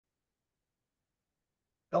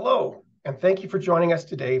Hello, and thank you for joining us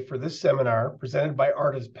today for this seminar presented by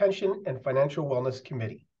ARTA's Pension and Financial Wellness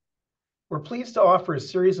Committee. We're pleased to offer a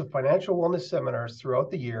series of financial wellness seminars throughout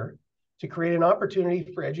the year to create an opportunity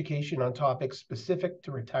for education on topics specific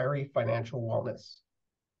to retiree financial wellness.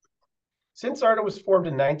 Since ARTA was formed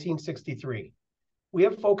in 1963, we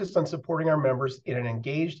have focused on supporting our members in an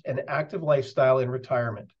engaged and active lifestyle in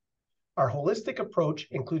retirement. Our holistic approach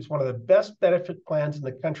includes one of the best benefit plans in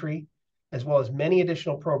the country, as well as many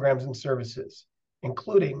additional programs and services,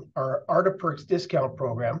 including our ARTA Perks discount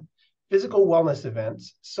program, physical wellness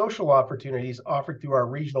events, social opportunities offered through our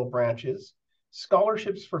regional branches,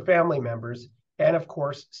 scholarships for family members, and of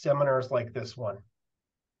course, seminars like this one.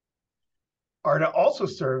 ARTA also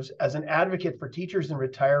serves as an advocate for teachers and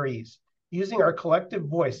retirees, using our collective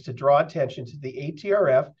voice to draw attention to the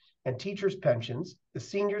ATRF and teachers' pensions, the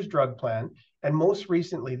seniors' drug plan, and most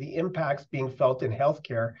recently, the impacts being felt in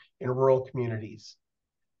healthcare in rural communities.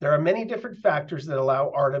 There are many different factors that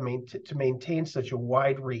allow ARTA to maintain such a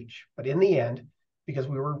wide reach, but in the end, because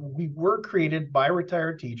we were created by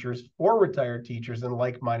retired teachers for retired teachers and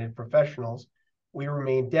like-minded professionals, we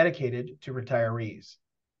remain dedicated to retirees.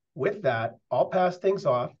 With that, I'll pass things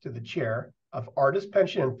off to the chair of ARTA's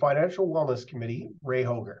Pension and Financial Wellness Committee, Ray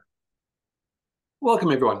Hoger.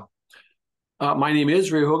 Welcome, everyone. My name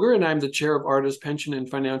is Ray Hoger, and I'm the chair of ARTA's Pension and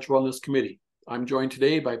Financial Wellness Committee. I'm joined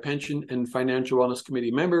today by Pension and Financial Wellness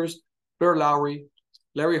Committee members, Blair Lowry,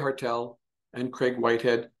 Larry Hartel, and Craig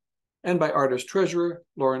Whitehead, and by ARTA's treasurer,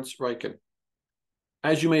 Lawrence Ryken.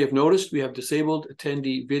 As you may have noticed, we have disabled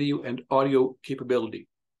attendee video and audio capability.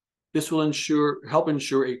 This will help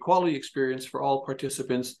ensure a quality experience for all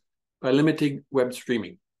participants by limiting web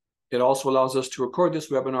streaming. It also allows us to record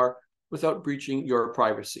this webinar without breaching your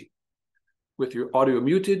privacy. With your audio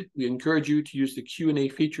muted, we encourage you to use the Q&A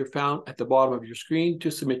feature found at the bottom of your screen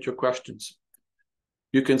to submit your questions.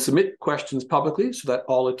 You can submit questions publicly so that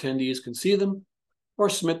all attendees can see them, or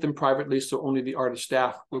submit them privately so only the ARTA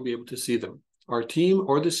staff will be able to see them. Our team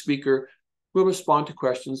or the speaker will respond to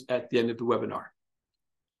questions at the end of the webinar.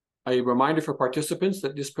 A reminder for participants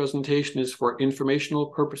that this presentation is for informational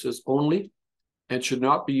purposes only and should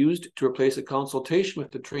not be used to replace a consultation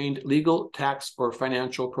with a trained legal, tax, or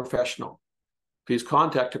financial professional. Please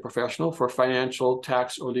contact a professional for financial,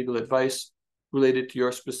 tax, or legal advice related to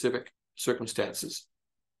your specific circumstances.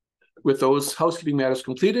 With those housekeeping matters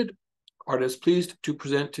completed, ARTA is pleased to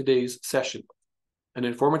present today's session, an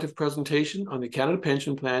informative presentation on the Canada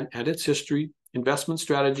Pension Plan and its history, investment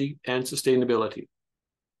strategy, and sustainability.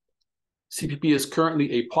 CPP is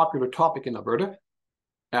currently a popular topic in Alberta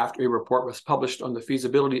after a report was published on the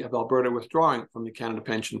feasibility of Alberta withdrawing from the Canada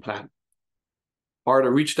Pension Plan.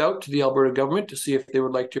 ARTA reached out to the Alberta government to see if they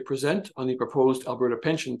would like to present on the proposed Alberta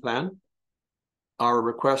Pension Plan. Our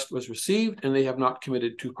request was received, and they have not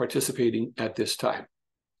committed to participating at this time.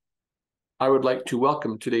 I would like to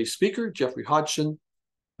welcome today's speaker, Jeffery Hodgson,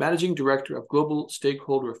 Managing Director of Global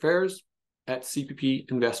Stakeholder Affairs at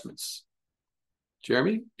CPP Investments.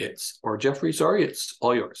 Jeffery, it's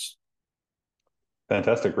all yours.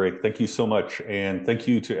 Fantastic, Ray. Thank you so much. And thank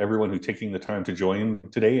you to everyone who's taking the time to join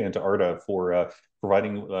today, and to ARTA for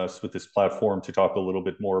providing us with this platform to talk a little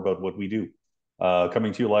bit more about what we do.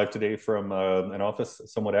 Coming to you live today from an office,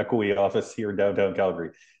 somewhat echoey office here in downtown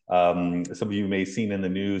Calgary. Some of you may have seen in the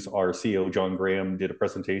news, our CEO, John Graham, did a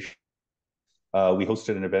presentation. We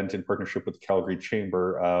hosted an event in partnership with the Calgary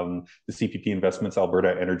Chamber, the CPP Investments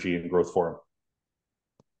Alberta Energy and Growth Forum.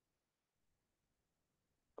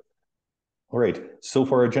 All right, so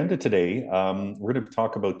for our agenda today, we're going to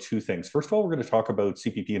talk about two things. First of all, we're going to talk about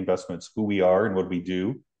CPP Investments, who we are and what we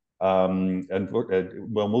do.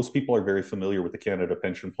 Well, most people are very familiar with the Canada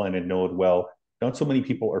Pension Plan and know it well. Not so many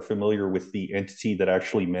people are familiar with the entity that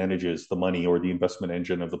actually manages the money or the investment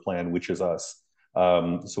engine of the plan, which is us.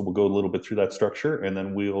 So we'll go a little bit through that structure, and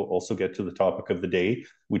then we'll also get to the topic of the day,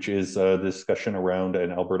 which is the discussion around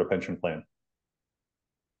an Alberta pension plan.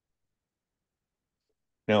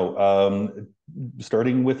 Now,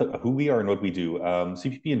 starting with who we are and what we do,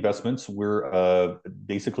 CPP Investments, we're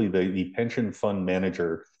basically the pension fund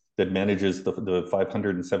manager that manages the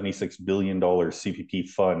 $576 billion CPP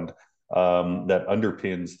fund that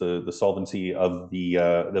underpins the solvency of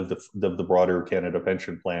the broader Canada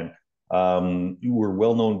Pension Plan. We're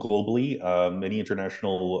well known globally. Many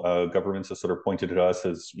international governments have sort of pointed at us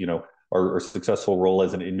as, you know, our successful role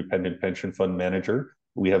as an independent pension fund manager.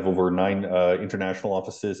 We have over 9 international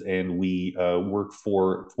offices, and we work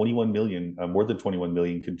for 21 million, more than 21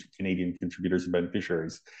 million Canadian contributors and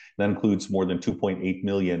beneficiaries. That includes more than 2.8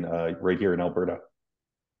 million right here in Alberta.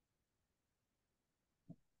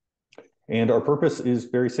 And our purpose is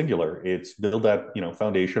very singular. It's build that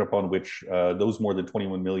foundation upon which those more than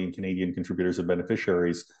 21 million Canadian contributors and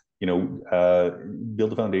beneficiaries, build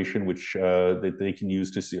a foundation which that they can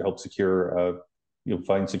use to help secure,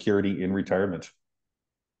 find security in retirement.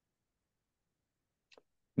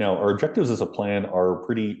 Now, our objectives as a plan are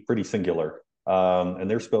pretty singular, and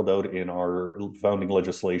they're spelled out in our founding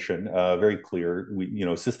legislation. Very clear. We,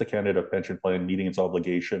 assist the Canada Pension Plan meeting its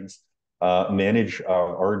obligations, manage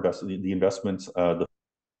the investments. The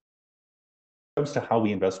comes to how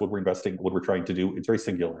we invest, what we're investing, what we're trying to do, it's very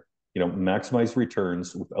singular. Maximize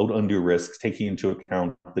returns without undue risks, taking into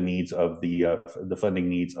account the needs of the funding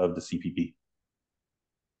needs of the CPP.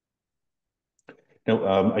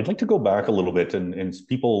 Now, I'd like to go back a little bit and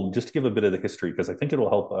people just to give a bit of the history, because I think it'll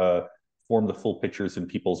help form the full pictures in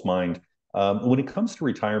people's mind. When it comes to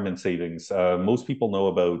retirement savings, most people know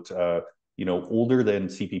about, older than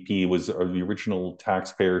CPP was the original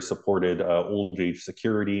taxpayer-supported old age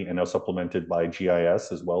security, and now supplemented by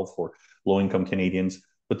GIS as well for low-income Canadians.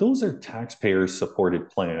 But those are taxpayer-supported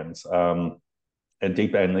plans, and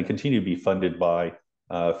they continue to be funded by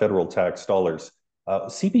federal tax dollars.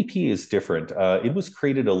 CPP is different. It was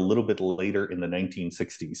created a little bit later in the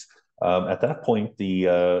 1960s. At that point, the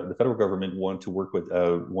federal government wanted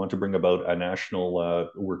to bring about a national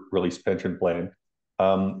work release pension plan.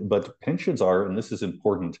 But pensions are, and this is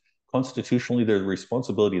important, constitutionally, they're the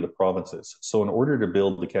responsibility of the provinces. So in order to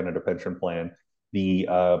build the Canada Pension Plan, the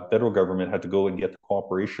federal government had to go and get the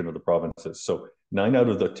cooperation of the provinces. So 9 out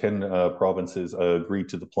of the 10 provinces agreed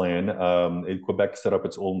to the plan. Quebec set up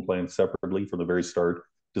its own plan separately from the very start,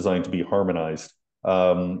 designed to be harmonized.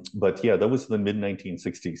 But yeah, that was the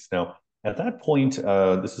mid-1960s. Now, at that point,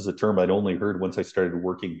 this is a term I'd only heard once I started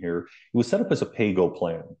working here. It was set up as a pay-go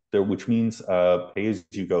plan, which means pay as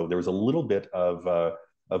you go. There was a little bit of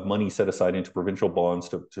money set aside into provincial bonds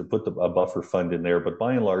to put a buffer fund in there. But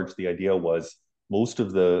by and large, the idea was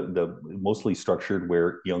mostly structured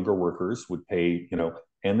where younger workers would pay,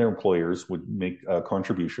 and their employers would make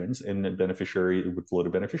contributions, and it would flow to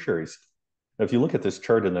beneficiaries. Now, if you look at this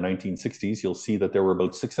chart in the 1960s, you'll see that there were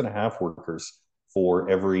about 6.5 workers for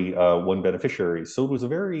every one beneficiary. So it was a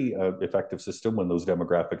very effective system when those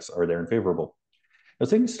demographics are there and favorable. Now,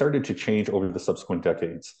 things started to change over the subsequent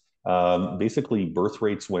decades. Basically, birth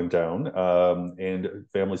rates went down and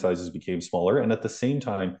family sizes became smaller. And at the same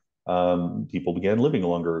time, people began living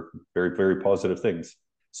longer, very, very positive things.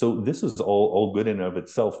 So this is all good in and of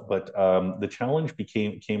itself, but the challenge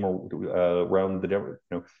came around the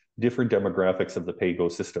different demographics of the pay-go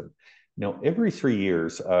system. Now, every 3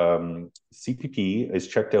 years, CPP is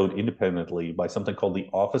checked out independently by something called the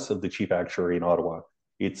Office of the Chief Actuary in Ottawa.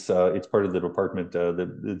 It's part of the department,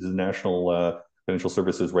 the National Financial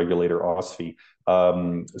Services Regulator, OSFI.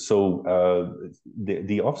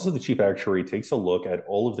 The Office of the Chief Actuary takes a look at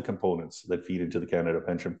all of the components that feed into the Canada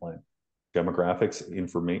Pension Plan: demographics,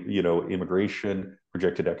 immigration,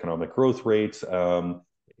 projected economic growth rates,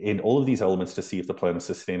 and all of these elements to see if the plan is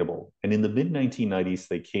sustainable. And in the mid-1990s,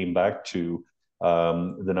 they came back to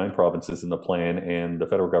the 9 provinces in the plan and the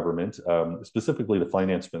federal government, specifically the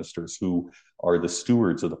finance ministers who are the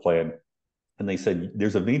stewards of the plan. And they said,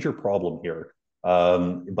 there's a major problem here.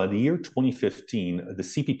 By the year 2015, the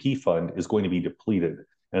CPP fund is going to be depleted.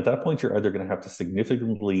 And at that point, you're either going to have to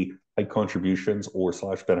significantly hike contributions or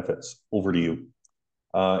slash benefits. Over to you.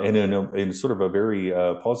 And in sort of a very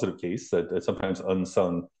positive case that's sometimes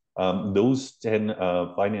unsung, those 10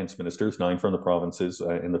 finance ministers, 9 from the provinces,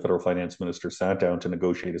 and the federal finance minister sat down to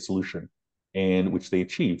negotiate a solution, and which they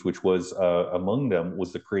achieved, which was among them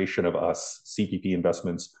was the creation of us, CPP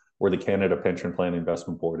Investments, or the Canada Pension Plan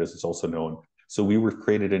Investment Board, as it's also known. So we were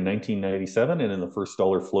created in 1997, and then the first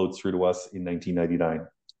dollar flowed through to us in 1999.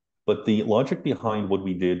 But the logic behind what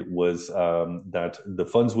we did was that the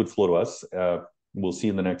funds would flow to us. We'll see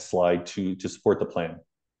in the next slide to support the plan.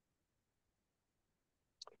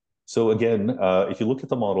 So again, if you look at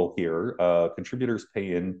the model here, contributors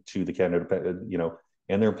pay into the Canada,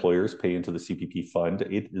 and their employers pay into the CPP fund.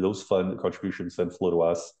 Those fund contributions then flow to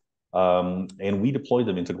us, and we deploy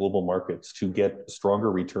them into global markets to get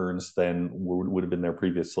stronger returns than would have been there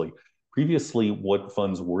previously. Previously, what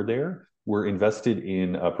funds were there were invested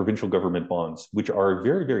in provincial government bonds, which are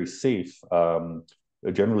very, very safe.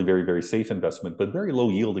 Generally very, very safe investment, but very low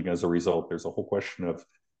yielding as a result. There's a whole question of,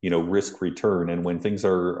 risk return. And when things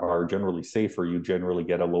are generally safer, you generally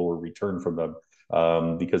get a lower return from them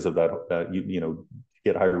because of that, to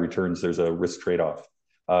get higher returns, there's a risk trade-off.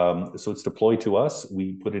 So it's deployed to us.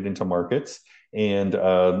 We put it into markets, and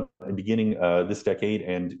beginning this decade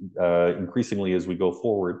and increasingly as we go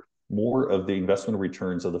forward, more of the investment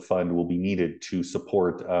returns of the fund will be needed to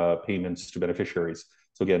support payments to beneficiaries.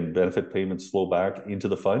 So again, benefit payments flow back into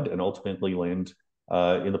the fund and ultimately land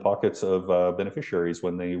in the pockets of beneficiaries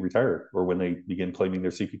when they retire or when they begin claiming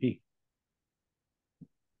their CPP.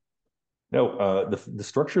 Now, the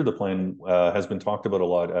structure of the plan has been talked about a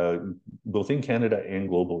lot, both in Canada and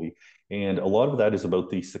globally. And a lot of that is about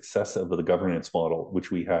the success of the governance model, which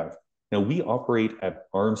we have. Now, we operate at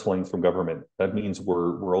arm's length from government. That means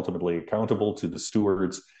we're ultimately accountable to the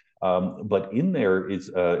stewards. But in there is,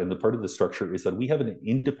 and the part of the structure is that we have an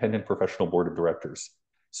independent professional board of directors.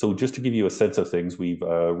 So just to give you a sense of things, we've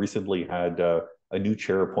recently had a new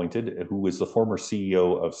chair appointed who is the former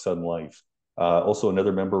CEO of Sun Life. Also,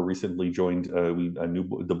 another member recently joined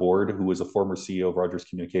the board who was a former CEO of Rogers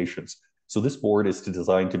Communications. So this board is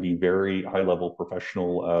designed to be very high-level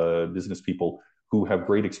professional business people who have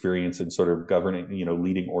great experience in sort of governing,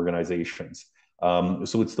 leading organizations.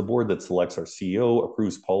 So it's the board that selects our CEO,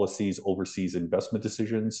 approves policies, oversees investment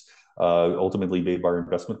decisions, ultimately made by our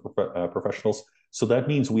investment professionals. So that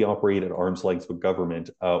means we operate at arm's length with government,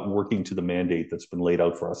 working to the mandate that's been laid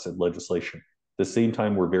out for us in legislation. At the same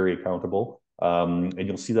time, we're very accountable. And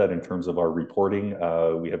you'll see that in terms of our reporting.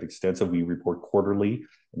 We report quarterly.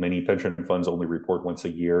 Many pension funds only report once a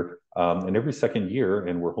year. And every second year,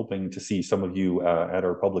 and we're hoping to see some of you at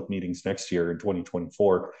our public meetings next year in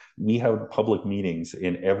 2024, we have public meetings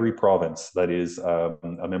in every province that is a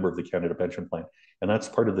member of the Canada Pension Plan. And that's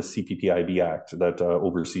part of the CPP Act that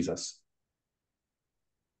oversees us.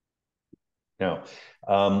 Now,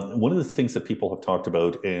 one of the things that people have talked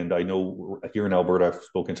about, and I know here in Alberta, I've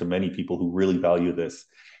spoken to many people who really value this,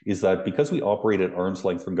 is that because we operate at arm's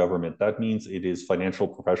length from government, that means it is financial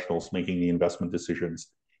professionals making the investment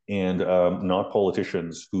decisions and not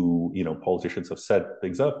politicians who, politicians have set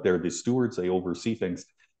things up. They're the stewards, they oversee things,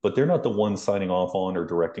 but they're not the ones signing off on or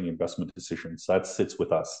directing investment decisions. That sits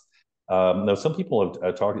with us. Now, some people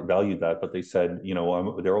have valued that, but they said,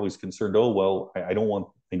 they're always concerned. Oh, well, I don't want,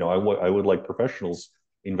 I would like professionals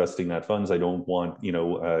investing that funds. I don't want,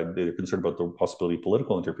 they're concerned about the possibility of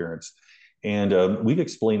political interference. And we've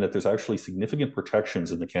explained that there's actually significant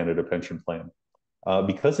protections in the Canada Pension Plan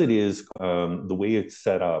because it is the way it's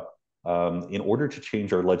set up. In order to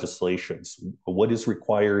change our legislations, what is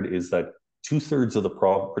required is that 2/3 of the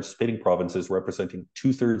participating provinces, representing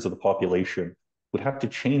 2/3 of the population, would have to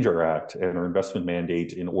change our act and our investment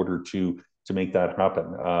mandate in order to make that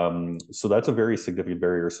happen. So that's a very significant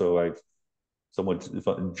barrier. So I've somewhat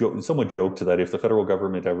joked to that if the federal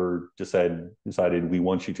government ever decided we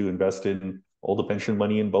want you to invest in all the pension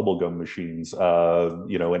money in bubblegum machines,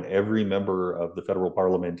 and every member of the federal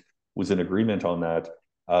parliament was in agreement on that,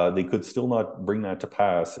 they could still not bring that to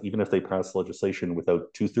pass, even if they pass legislation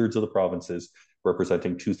without 2/3 of the provinces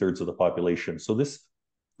representing 2/3 of the population. So this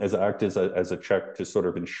act as a check to sort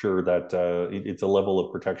of ensure that it's a level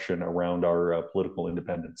of protection around our political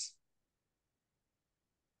independence.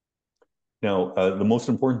 Now, the most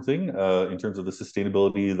important thing in terms of the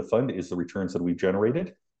sustainability of the fund is the returns that we've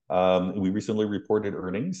generated. We recently reported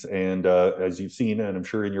earnings, and as you've seen, and I'm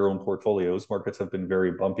sure in your own portfolios, markets have been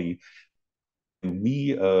very bumpy.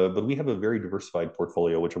 But we have a very diversified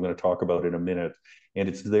portfolio, which I'm going to talk about in a minute, and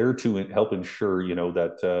it's there to help ensure,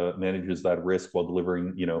 that manages that risk while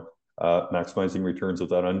delivering, maximizing returns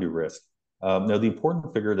without undue risk. Now, the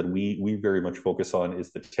important figure that we very much focus on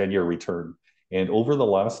is the 10-year return, and over the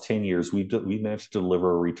last 10 years, we managed to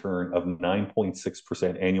deliver a return of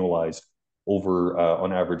 9.6% annualized over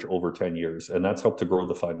on average over 10 years, and that's helped to grow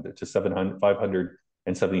the fund to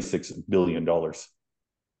 $576 billion.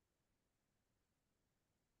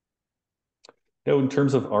 Now, in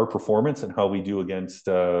terms of our performance and how we do against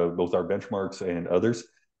both our benchmarks and others,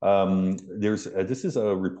 this is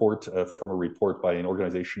a report from a report by an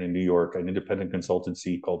organization in New York, an independent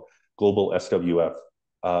consultancy called Global SWF.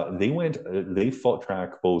 They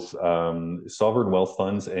track both sovereign wealth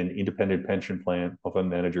funds and independent pension plan fund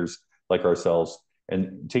managers like ourselves,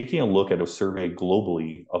 and taking a look at a survey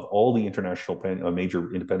globally of all the international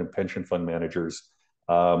major independent pension fund managers.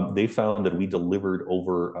 They found that we delivered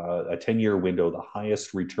over a 10-year window the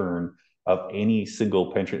highest return of any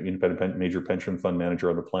single independent major pension fund manager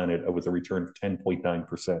on the planet, with a return of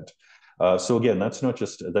 10.9%. So again, that's not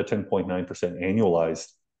just that 10.9%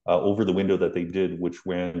 annualized over the window that they did, which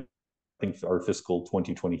ran, I think, our fiscal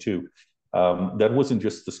 2022. That wasn't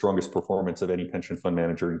just the strongest performance of any pension fund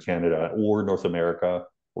manager in Canada or North America,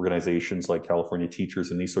 organizations like California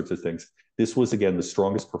Teachers and these sorts of things. This was, again, the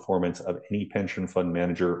strongest performance of any pension fund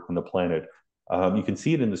manager on the planet. You can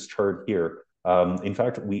see it in this chart here. In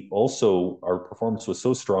fact, our performance was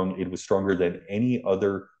so strong, it was stronger than any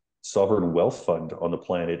other sovereign wealth fund on the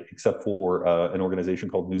planet, except for an organization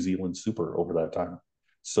called New Zealand Super over that time.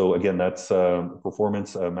 So again, that's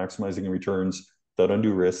performance, maximizing returns without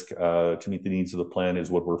undue risk to meet the needs of the plan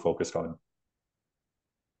is what we're focused on.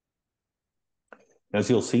 As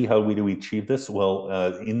you'll see, how do we achieve this? Well,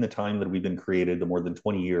 in the time that we've been created, the more than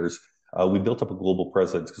 20 years, we built up a global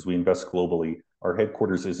presence because we invest globally. Our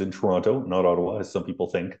headquarters is in Toronto, not Ottawa, as some people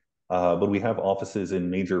think, but we have offices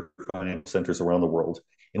in major financial centers around the world.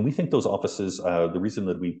 And we think those offices, the reason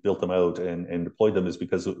that we built them out and deployed them is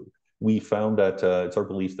because we found that it's our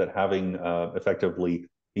belief that having effectively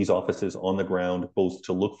these offices on the ground, both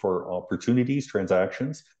to look for opportunities,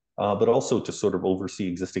 transactions, but also to sort of oversee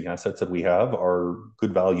existing assets that we have are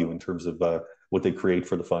good value in terms of what they create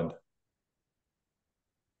for the fund.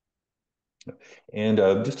 And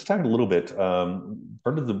just to talk a little bit,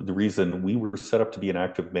 part of the reason we were set up to be an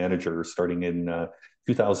active manager starting in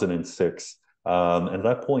 2006. And at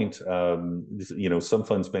that point, some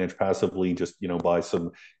funds manage passively, just buy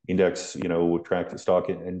some index, track stock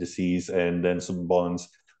indices, and then some bonds.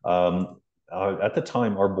 At the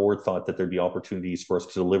time, our board thought that there'd be opportunities for us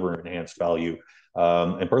to deliver enhanced value,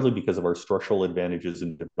 and partly because of our structural advantages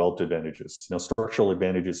and developed advantages. Now, structural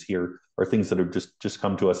advantages here are things that have just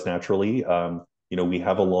come to us naturally. We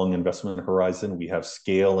have a long investment horizon, we have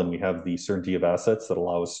scale, and we have the certainty of assets that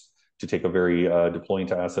allow us to take a very deploying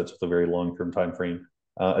to assets with a very long-term time frame.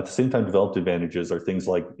 At the same time, developed advantages are things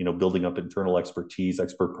like building up internal expertise,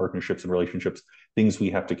 expert partnerships, and relationships, things we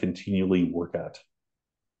have to continually work at.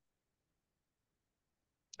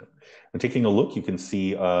 And taking a look, you can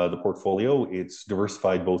see the portfolio. It's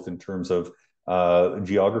diversified both in terms of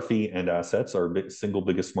geography and assets. Our single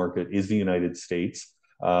biggest market is the United States,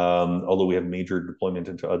 although we have major deployment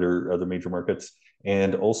into other major markets.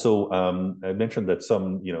 And also, I mentioned that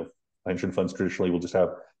some pension funds traditionally will just have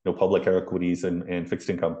public equities and fixed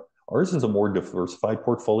income. Ours is a more diversified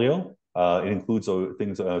portfolio. It includes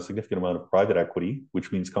a significant amount of private equity,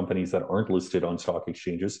 which means companies that aren't listed on stock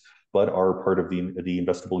exchanges, but are part of the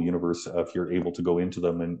investable universe if you're able to go into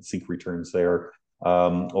them and seek returns there.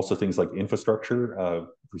 Also things like infrastructure.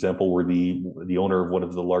 For example, we're the owner of one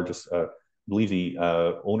of the largest, I believe the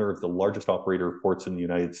owner of the largest operator of ports in the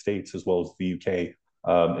United States, as well as the UK.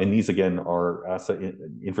 And these, again, are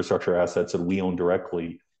infrastructure assets that we own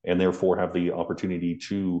directly, and therefore have the opportunity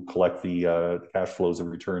to collect the cash flows and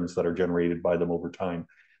returns that are generated by them over time.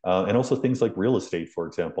 And also things like real estate, for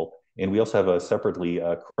example. And we also have a separately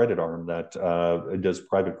credit arm that does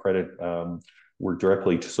private credit work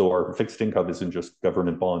directly. So our fixed income isn't just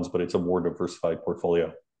government bonds, but it's a more diversified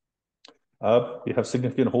portfolio. We have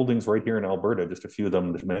significant holdings right here in Alberta, just a few of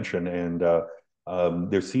them to mention. And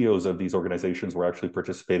their CEOs of these organizations were actually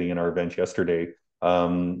participating in our event yesterday.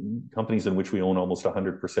 Companies in which we own almost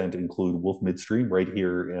 100% include Wolf Midstream right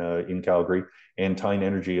here in Calgary, and Tyne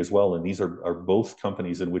Energy as well. And these are both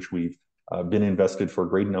companies in which we've been invested for a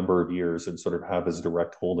great number of years and sort of have as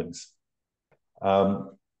direct holdings.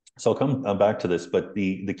 So I'll come back to this, but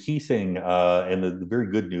the key thing and the very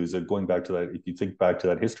good news of going back to that, if you think back to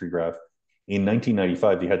that history graph, in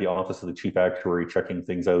 1995, they had the Office of the Chief Actuary checking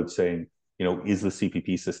things out, saying, is the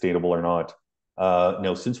CPP sustainable or not?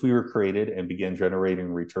 Now, since we were created and began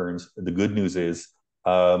generating returns, the good news is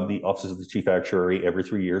the Office of the Chief Actuary every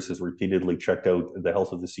 3 years has repeatedly checked out the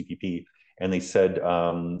health of the CPP. And they said,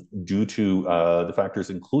 due to the factors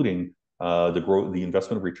including the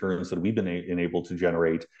investment returns that we've been enabled to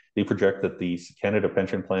generate, they project that the Canada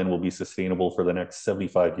Pension Plan will be sustainable for the next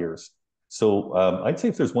 75 years. So I'd say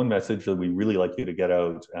if there's one message that we really like you to get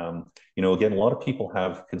out, again, a lot of people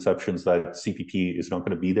have conceptions that CPP is not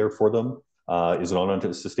going to be there for them, is not on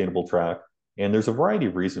a sustainable track. And there's a variety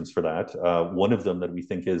of reasons for that. One of them that we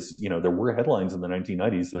think is, there were headlines in the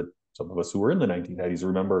 1990s that some of us who were in the 1990s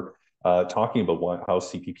remember talking about how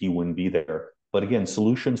CPP wouldn't be there. But again,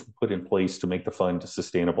 solutions were put in place to make the fund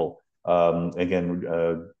sustainable. Again,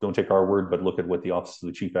 don't take our word, but look at what the Office of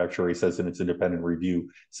the Chief Actuary says in its independent review: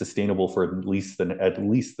 sustainable for at least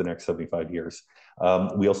the next 75 years.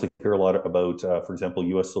 We also hear a lot about, for example,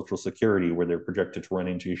 U.S. Social Security, where they're projected to run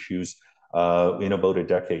into issues in about a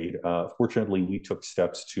decade. Fortunately, we took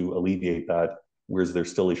steps to alleviate that, whereas there's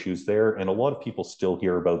still issues there. And a lot of people still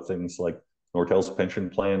hear about things like Nortel's pension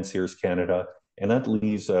plan, Sears Canada, and that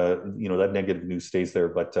leaves, that negative news stays there.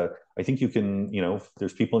 But I think you can, if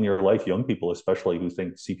there's people in your life, young people especially, who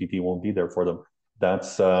think CPP won't be there for them,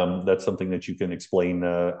 that's something that you can explain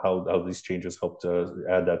how these changes help to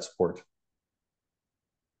add that support.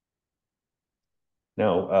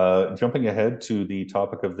 Now, jumping ahead to the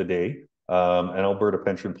topic of the day, an Alberta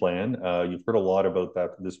pension plan. You've heard a lot about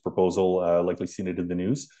this proposal, likely seen it in the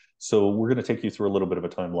news. So we're going to take you through a little bit of a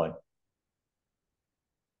timeline.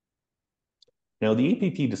 Now, the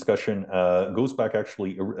APP discussion goes back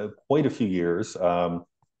actually quite a few years.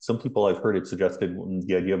 Some people I've heard it suggested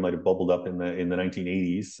the idea might have bubbled up in the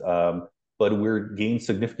 1980s, but where it gained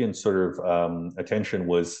significant sort of attention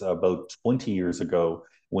was about 20 years ago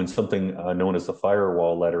when something known as the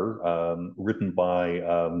Firewall Letter, written by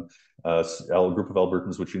a group of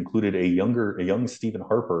Albertans, which included a young Stephen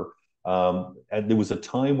Harper. And there was a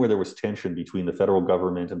time where there was tension between the federal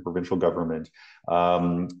government and provincial government.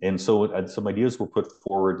 And so some ideas were put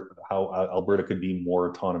forward how Alberta could be more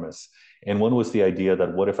autonomous. And one was the idea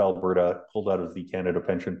that what if Alberta pulled out of the Canada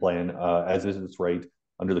Pension Plan, as is its right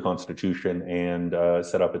under the Constitution, and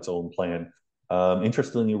set up its own plan.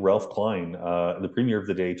 Interestingly, Ralph Klein, the premier of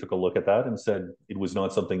the day, took a look at that and said it was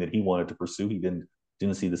not something that he wanted to pursue. He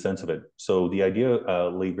didn't see the sense of it. So the idea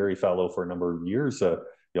lay very fallow for a number of years.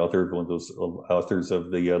 The author of one of those authors of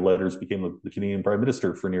the letters became the Canadian Prime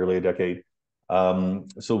Minister for nearly a decade.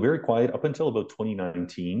 So very quiet up until about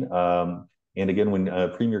 2019. And again, when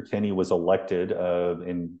Premier Kenney was elected,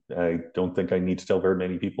 and I don't think I need to tell very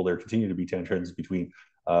many people there continue to be tensions between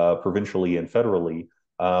provincially and federally,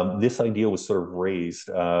 this idea was sort of raised,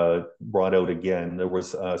 brought out again. There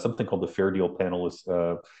was something called the Fair Deal Panel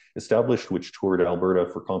established, which toured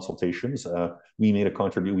Alberta for consultations. We made a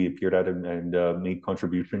contribution. We appeared at and made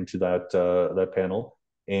contribution to that panel,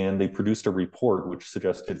 and they produced a report which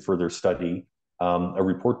suggested further study. A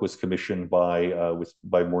report was commissioned by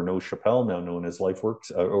Morneau Chappelle, now known as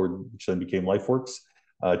LifeWorks, or which then became LifeWorks,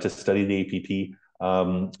 to study the APP.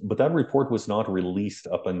 But that report was not released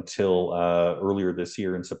up until earlier this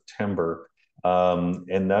year in September.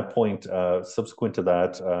 And that point, subsequent to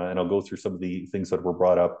that, and I'll go through some of the things that were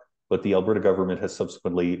brought up, but the Alberta government has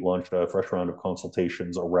subsequently launched a fresh round of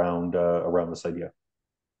consultations around this idea.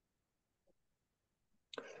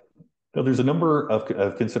 Now, there's a number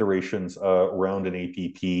of considerations around an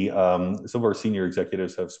APP. Some of our senior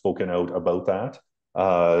executives have spoken out about that.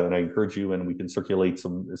 And I encourage you, and we can circulate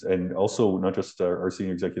some, and also not just our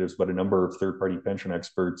senior executives, but a number of third-party pension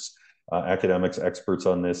experts, academics, experts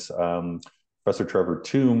on this. Professor Trevor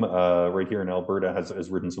Tombe, right here in Alberta, has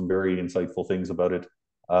written some very insightful things about it,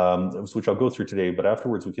 which I'll go through today. But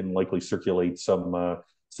afterwards, we can likely circulate some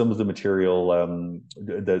of the material,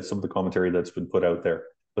 some of the commentary that's been put out there.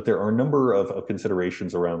 But there are a number of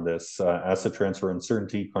considerations around this: asset transfer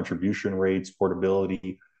uncertainty, contribution rates,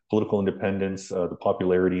 portability, political independence, the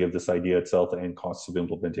popularity of this idea itself, and costs of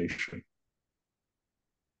implementation.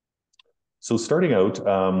 So starting out,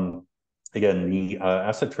 again, the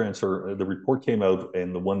asset transfer, the report came out,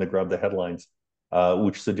 and the one that grabbed the headlines,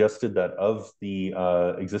 which suggested that of the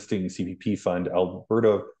existing CPP fund,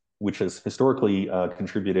 Alberta, which has historically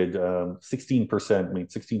contributed 16%, made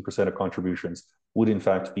 16% of contributions, would in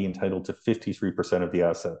fact be entitled to 53% of the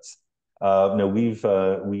assets. Now,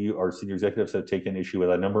 our senior executives have taken issue with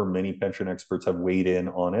that number. Many pension experts have weighed in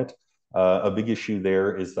on it. A big issue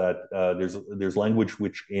there is that there's language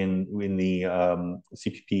which in the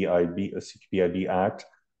CPPIB Act,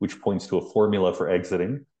 which points to a formula for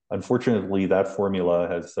exiting. Unfortunately, that formula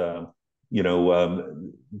has,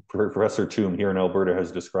 Professor Tombe here in Alberta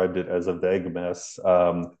has described it as a vague mess.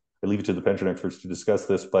 I leave it to the pension experts to discuss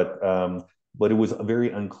this, but it was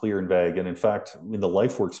very unclear and vague. And in fact, in the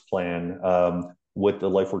LifeWorks plan, what the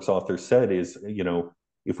LifeWorks author said is,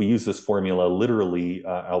 if we use this formula literally,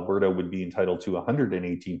 Alberta would be entitled to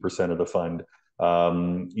 118% of the fund,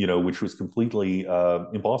 which was completely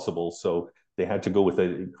impossible. So they had to go with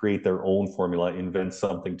it, create their own formula, invent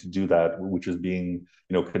something to do that, which is being,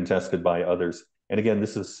 contested by others. And again,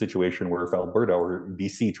 this is a situation where if Alberta or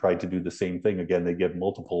BC tried to do the same thing, again, they get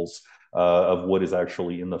multiples of what is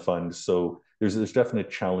actually in the fund. So there's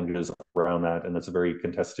definite challenges around that, and that's a very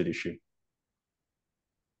contested issue.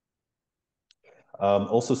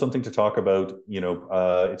 Also something to talk about,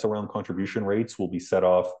 it's around contribution rates will be set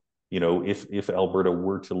off. If Alberta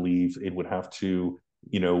were to leave, it would have to,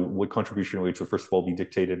 what contribution rates would first of all be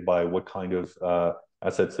dictated by what kind of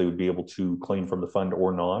assets they would be able to claim from the fund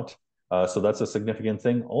or not. So that's a significant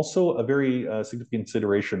thing. Also, a very significant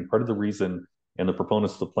consideration. Part of the reason, and the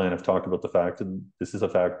proponents of the plan have talked about the fact, and this is a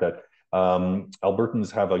fact, that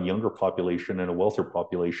Albertans have a younger population and a wealthier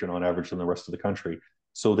population on average than the rest of the country.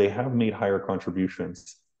 So they have made higher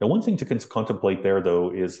contributions. Now, one thing to contemplate there,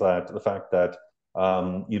 though, is that the fact that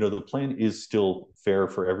the plan is still fair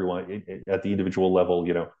for everyone at the individual level.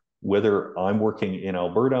 Whether I'm working in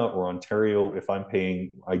Alberta or Ontario, if I'm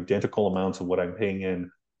paying identical amounts of what I'm paying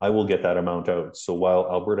in, I will get that amount out. So while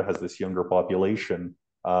Alberta has this younger population,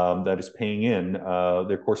 that is paying in,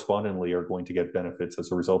 they correspondingly are going to get benefits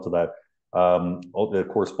as a result of that. That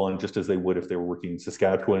correspond just as they would if they were working in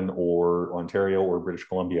Saskatchewan or Ontario or British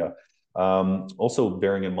Columbia. Also,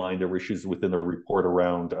 bearing in mind there were issues within the report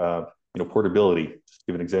around portability. Just to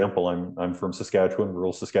give an example, I'm from Saskatchewan,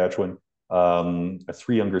 rural Saskatchewan.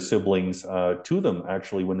 Three younger siblings, two of them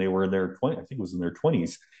actually, when they were in their 20s, I think it was in their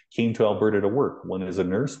 20s, came to Alberta to work. One is a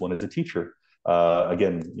nurse, one is a teacher.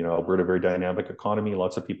 Again, Alberta, very dynamic economy,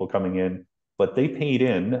 lots of people coming in, but they paid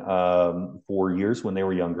in for years when they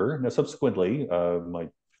were younger. Now, subsequently, my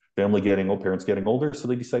parents getting older, so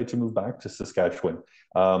they decided to move back to Saskatchewan.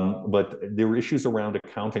 But there were issues around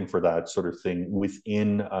accounting for that sort of thing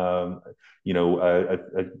within,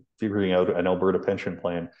 figuring out an Alberta pension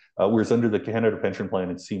plan. Whereas under the Canada pension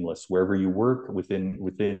plan, it's seamless. Wherever you work within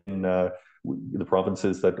the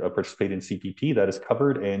provinces that participate in CPP, that is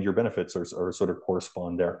covered, and your benefits are sort of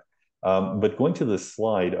correspond there. But going to this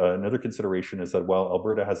slide, another consideration is that while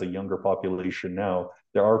Alberta has a younger population now,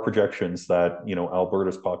 there are projections that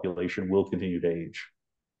Alberta's population will continue to age.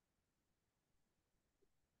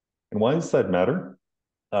 And why does that matter?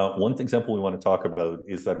 One example we want to talk about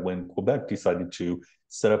is that when Quebec decided to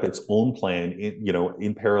set up its own plan,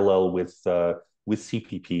 in parallel with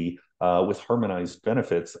CPP, with harmonized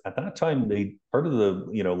benefits, at that time, part of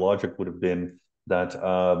the logic would have been that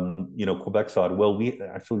Quebec thought, well,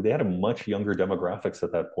 they had a much younger demographics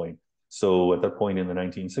at that point. So at that point in the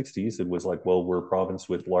 1960s, it was like, well, we're a province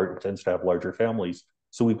with tends to have larger families,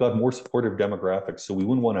 so we've got more supportive demographics. So we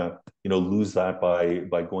wouldn't want to lose that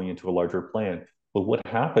by going into a larger plan. But what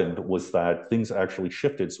happened was that things actually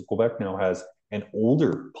shifted. So Quebec now has an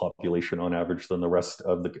older population on average than the rest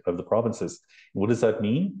of the provinces. What does that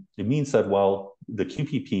mean? It means that while the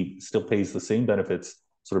QPP still pays the same benefits,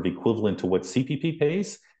 sort of equivalent to what CPP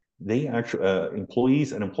pays, they actually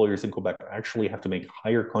employees and employers in Quebec actually have to make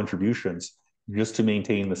higher contributions just to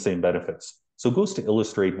maintain the same benefits. So it goes to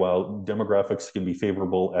illustrate, while demographics can be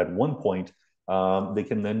favorable at one point, they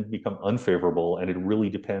can then become unfavorable, and it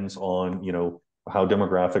really depends on how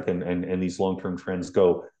demographic and these long-term trends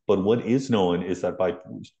go. But what is known is that by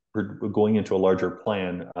going into a larger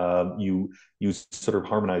plan, you sort of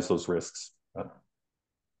harmonize those risks.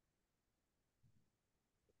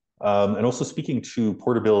 And also, speaking to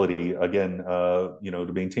portability, again,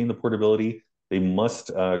 to maintain the portability, they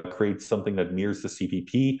must create something that mirrors the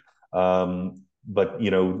CPP. But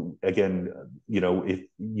again,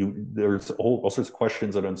 there's all sorts of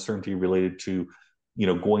questions and uncertainty related to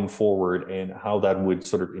going forward and how that would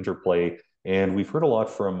sort of interplay. And we've heard a lot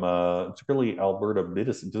from particularly Alberta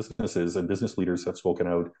businesses and business leaders have spoken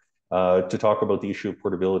out to talk about the issue of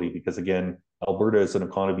portability, because again, Alberta is an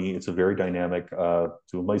economy, it's a very dynamic,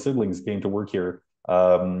 two of my siblings came to work here,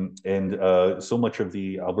 and so much of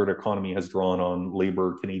the Alberta economy has drawn on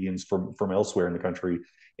labor Canadians from elsewhere in the country.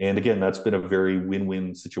 And again, that's been a very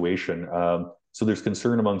win-win situation. So there's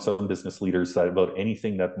concern among some business leaders that about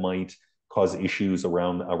anything that might cause issues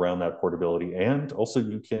around that portability. And also,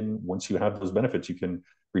 you can, once you have those benefits, you can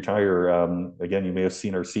retire. Again, you may have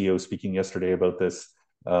seen our CEO speaking yesterday about this,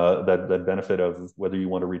 that benefit of whether you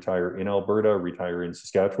want to retire in Alberta, retire in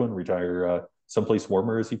Saskatchewan, retire someplace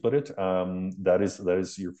warmer, as he put it. That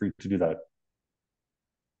is you're free to do that.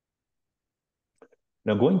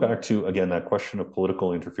 Now, going back to, again, that question of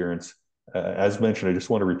political interference, as mentioned, I just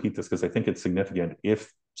want to repeat this because I think it's significant.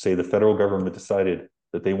 If, say, the federal government decided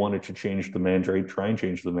that they wanted to change the mandate, try and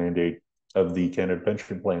change the mandate of the Canada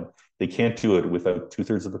Pension Plan, they can't do it without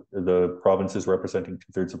 2/3 of the provinces representing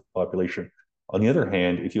 2/3 of the population. On the other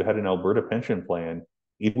hand, if you had an Alberta pension plan,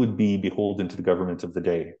 it would be beholden to the government of the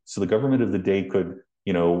day. So the government of the day could,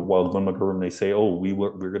 while one government may say, oh,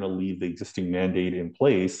 we're going to leave the existing mandate in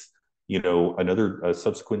place, another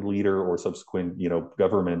subsequent leader or subsequent,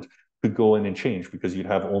 government could go in and change, because you'd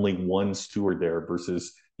have only one steward there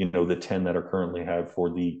versus, the 10 that are currently have for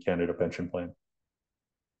the Canada Pension Plan.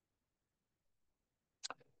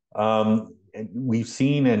 And we've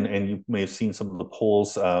seen, and you may have seen some of the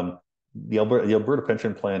polls, the Alberta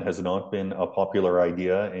Pension Plan has not been a popular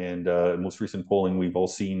idea, and most recent polling we've all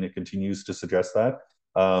seen, it continues to suggest that.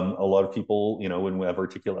 A lot of people, a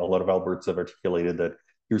lot of Albertans have articulated that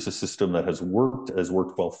here's a system that has worked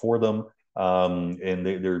well for them, and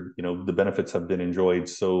the benefits have been enjoyed.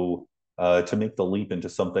 So to make the leap into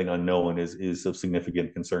something unknown is of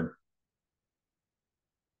significant concern.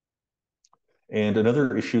 And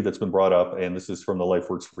another issue that's been brought up, and this is from the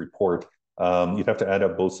LifeWorks report, you'd have to add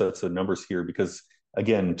up both sets of numbers here, because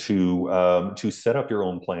again, to set up your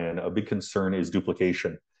own plan, a big concern is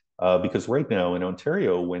duplication. Because right now in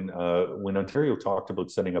Ontario, when Ontario talked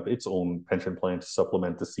about setting up its own pension plan to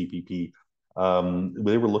supplement the CPP,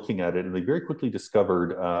 they were looking at it, and they very quickly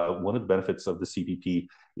discovered one of the benefits of the CPP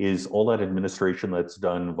is all that administration that's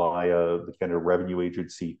done via the Canada Revenue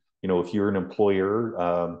Agency. If you're an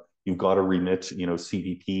employer, you've got to remit,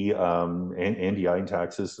 CPP and DI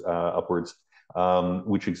taxes upwards,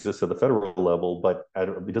 which exists at the federal level, but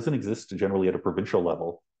it doesn't exist generally at a provincial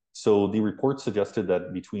level. So the report suggested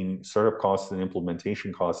that between startup costs and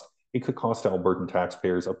implementation costs, it could cost Albertan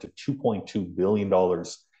taxpayers up to $2.2 billion.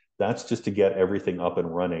 That's just to get everything up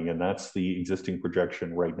and running, and that's the existing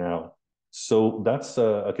projection right now. So that's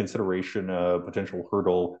a consideration, a potential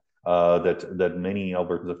hurdle that many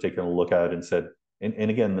Albertans have taken a look at and said,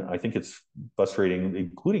 and again, I think it's frustrating,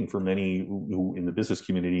 including for many who in the business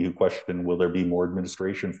community who question, will there be more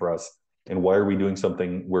administration for us? And why are we doing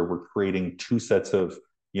something where we're creating two sets of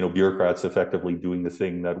bureaucrats effectively doing the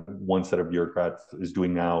thing that one set of bureaucrats is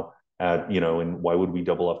doing now and why would we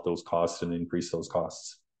double up those costs and increase those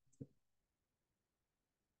costs?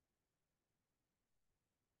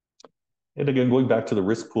 And again, going back to the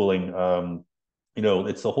risk pooling,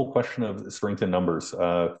 it's the whole question of strength in numbers.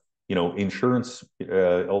 Insurance,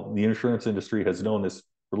 the insurance industry has known this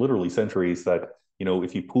for literally centuries that,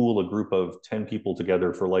 if you pool a group of 10 people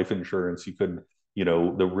together for life insurance, you could,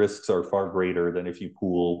 the risks are far greater than if you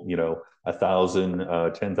pool,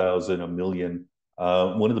 1,000, 10,000, 1,000,000.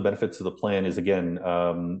 One of the benefits of the plan is, again,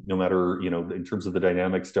 no matter, in terms of the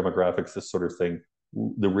dynamics, demographics, this sort of thing,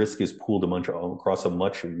 the risk is pooled across a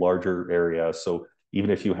much larger area. So even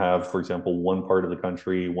if you have, for example, one part of the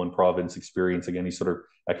country, one province experiencing any sort of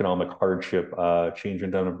economic hardship, change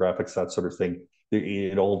in demographics, that sort of thing,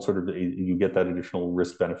 it all sort of, you get that additional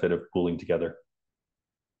risk benefit of pooling together.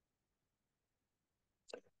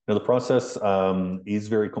 Now, the process is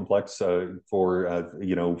very complex for,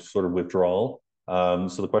 sort of withdrawal. So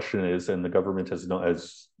the question is, and the government has not,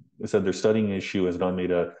 as I said, they're studying the issue, has not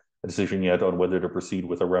made a decision yet on whether to proceed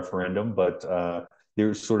with a referendum, but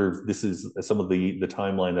there's sort of, this is some of the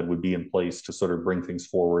timeline that would be in place to sort of bring things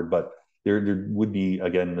forward. But there would be,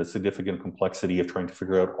 again, the significant complexity of trying to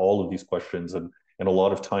figure out all of these questions and a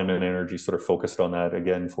lot of time and energy sort of focused on that,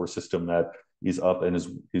 again, for a system that is up and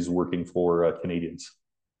is working for Canadians.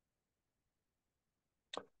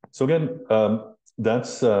 So again,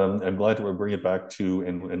 that's, I'm glad to bring it back to,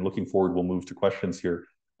 and looking forward, we'll move to questions here.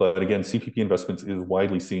 But again, CPP Investments is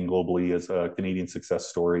widely seen globally as a Canadian success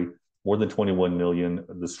story. More than 21 million,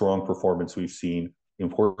 the strong performance we've seen.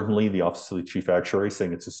 Importantly, the Office of the Chief Actuary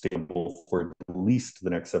saying it's sustainable for at least the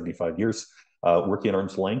next 75 years. Working at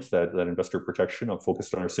arm's length, that investor protection, I'm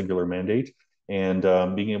focused on our singular mandate, and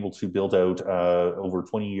being able to build out over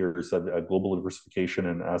 20 years of global diversification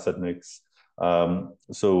and asset mix.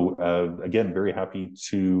 So again, very happy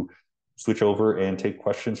to switch over and take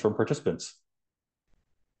questions from participants.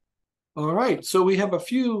 All right, so we have a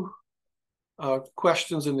few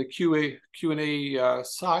questions in the Q&A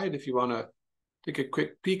side, if you want to take a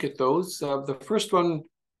quick peek at those. The first one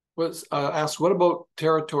was asked, what about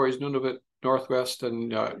territories, Nunavut, Northwest,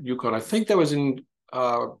 and Yukon? I think that was in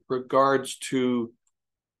regards to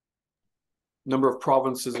number of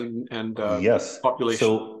provinces and yes, population.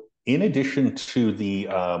 So in addition to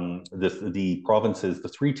the provinces, the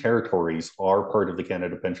 3 territories are part of the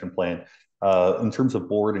Canada Pension Plan. In terms of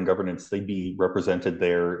board and governance, they'd be represented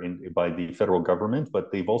there by the federal government,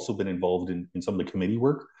 but they've also been involved in some of the committee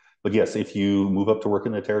work. But yes, if you move up to work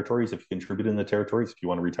in the territories, if you contribute in the territories, if you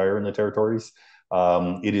want to retire in the territories,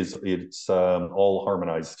 it's all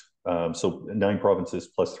harmonized. So 9 provinces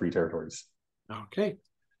plus 3 territories. Okay.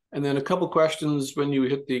 And then a couple questions when you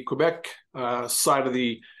hit the Quebec side of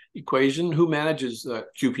the equation. Who manages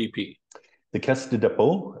QPP? The Caisse de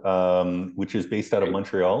Dépôt, which is based out of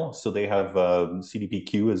Montreal. So they have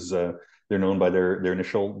CDPQ, as they're known by their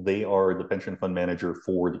initial. They are the pension fund manager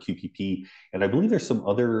for the QPP. And I believe there's some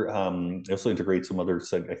other, they also integrate some other,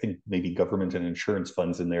 I think maybe government and insurance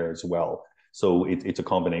funds in there as well. So it's a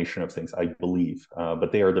combination of things, I believe.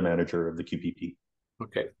 But they are the manager of the QPP.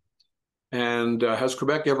 Okay. And has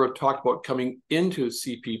Quebec ever talked about coming into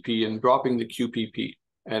CPP and dropping the QPP?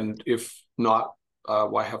 And if not,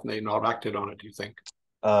 why haven't they not acted on it, do you think?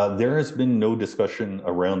 There has been no discussion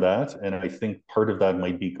around that. And I think part of that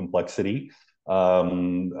might be complexity.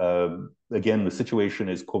 Again, the situation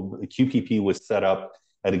is QPP was set up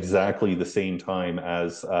at exactly the same time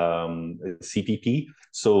as CPP.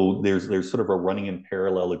 So there's sort of a running in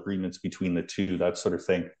parallel agreements between the two, that sort of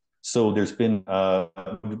thing. So there's been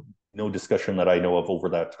no discussion that I know of over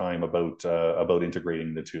that time about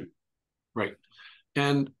integrating the two. Right.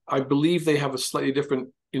 And I believe they have a slightly different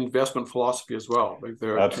investment philosophy as well. Like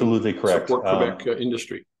they're absolutely correct. Support Quebec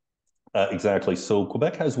industry. Exactly. So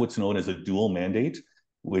Quebec has what's known as a dual mandate.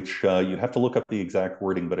 which you'd have to look up the exact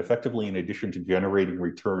wording, but effectively, in addition to generating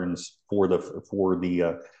returns for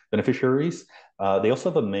the beneficiaries, they also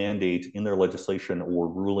have a mandate in their legislation or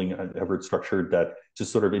ruling, however it's structured, that to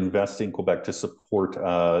sort of invest in Quebec to support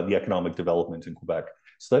the economic development in Quebec.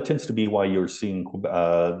 So that tends to be why you're seeing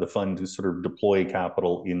the fund to sort of deploy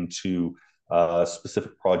capital into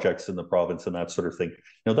specific projects in the province and that sort of thing.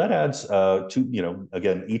 Now that adds to,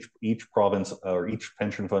 again, each province or each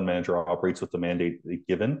pension fund manager operates with the mandate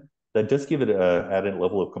given. That does give it an added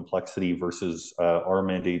level of complexity versus our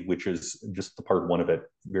mandate, which is just the part one of it,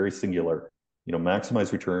 very singular.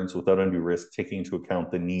 Maximize returns without undue risk, taking into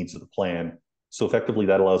account the needs of the plan. So effectively,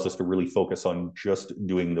 that allows us to really focus on just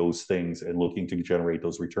doing those things and looking to generate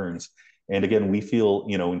those returns. And again, we feel,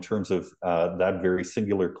 in terms of that very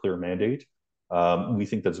singular, clear mandate, we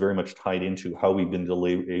think that's very much tied into how we've been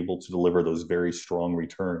able to deliver those very strong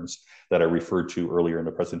returns that I referred to earlier in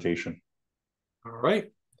the presentation. All right.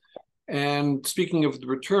 And speaking of the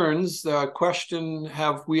returns, the question,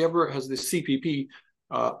 has the CPP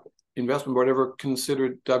investment board ever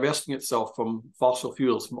considered divesting itself from fossil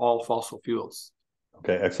fuels, from all fossil fuels?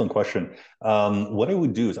 Okay, excellent question. What I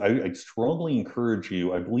would do is I strongly encourage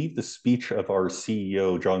you, I believe the speech of our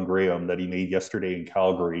CEO, John Graham, that he made yesterday in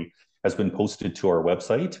Calgary has been posted to our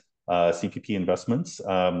website, CPP Investments.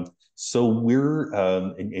 So we're,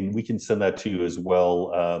 and we can send that to you as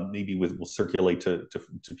well. Maybe we'll circulate to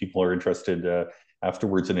people who are interested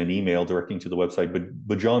afterwards in an email directing to the website.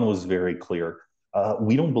 But John was very clear.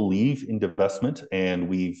 We don't believe in divestment, and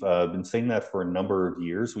we've been saying that for a number of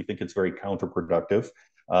years. We think it's very counterproductive.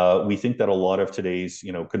 We think that a lot of today's,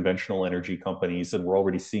 conventional energy companies, and we're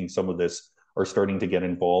already seeing some of this, are starting to get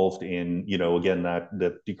involved in, again, that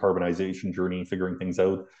decarbonization journey, figuring things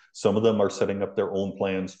out. Some of them are setting up their own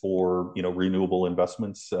plans for, renewable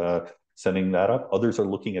investments, setting that up. Others are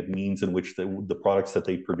looking at means in which the products that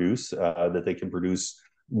they produce, that they can produce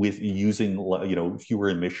with using, fewer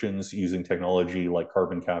emissions, using technology like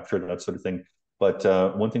carbon capture, that sort of thing. But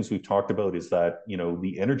one things we've talked about is that,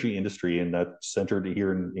 the energy industry, and that's centered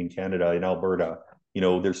here in Canada, in Alberta,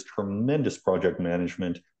 there's tremendous project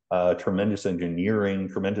management, tremendous engineering,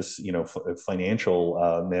 tremendous,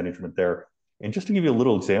 financial management there. And just to give you a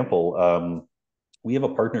little example, we have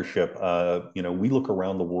a partnership. We look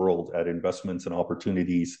around the world at investments and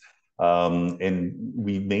opportunities, and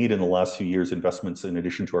we made in the last few years investments in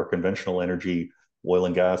addition to our conventional energy, oil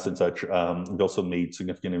and gas and such. We've also made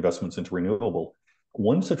significant investments into renewable.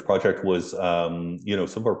 One such project was, some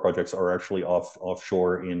of our projects are actually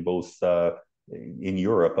offshore in both in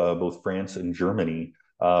Europe, both France and Germany.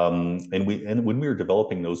 And when we were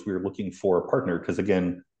developing those, we were looking for a partner because,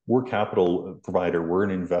 again, we're capital provider, we're an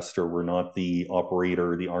investor, we're not the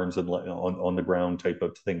operator, the arms on the ground type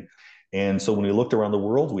of thing. And so when we looked around the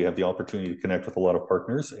world, we had the opportunity to connect with a lot of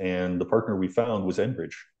partners, and the partner we found was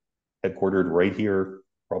Enbridge, headquartered right here,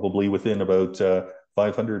 probably within about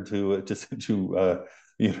 500 to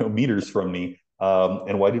meters from me.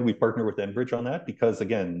 And why did we partner with Enbridge on that? Because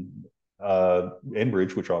again,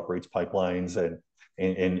 Enbridge, which operates pipelines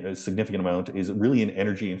and a significant amount, is really an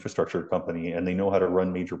energy infrastructure company, and they know how to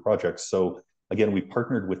run major projects. So again, we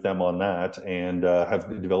partnered with them on that and have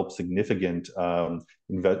developed significant,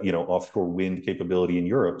 offshore wind capability in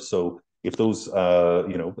Europe. So if those,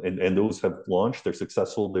 and those have launched, they're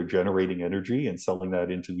successful, they're generating energy and selling that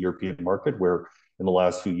into the European market, where in the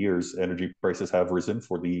last few years, energy prices have risen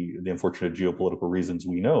for the unfortunate geopolitical reasons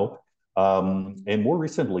we know. And more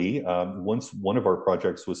recently, once one of our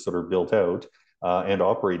projects was sort of built out, and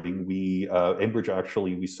operating, Enbridge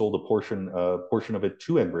actually, we sold a portion of it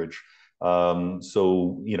to Enbridge.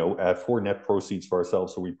 For net proceeds for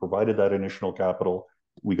ourselves. So we provided that initial capital,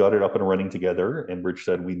 we got it up and running together. Enbridge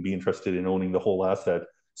said we'd be interested in owning the whole asset.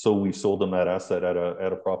 So we sold them that asset at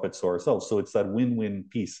a profit to ourselves. So it's that win-win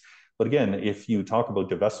piece. But again, if you talk about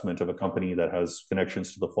divestment of a company that has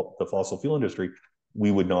connections to the fossil fuel industry,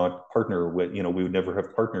 we would not partner with, we would never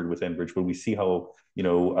have partnered with Enbridge, but we see how,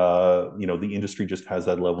 the industry just has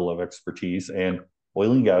that level of expertise, and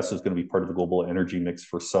oil and gas is going to be part of the global energy mix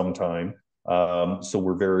for some time. So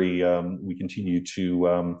we're very, we continue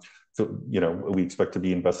to, we expect to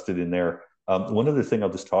be invested in there. One other thing I'll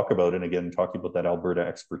just talk about, and again, talking about that Alberta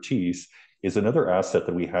expertise, is another asset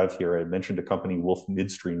that we have here. I mentioned a company, Wolf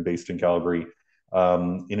Midstream, based in Calgary.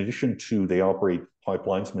 In addition to, they operate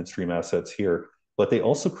pipelines, midstream assets here, but they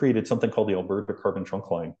also created something called the Alberta Carbon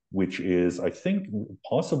Trunk Line, which is, I think,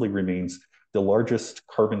 possibly remains the largest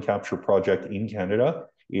carbon capture project in Canada.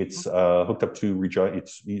 It's hooked up to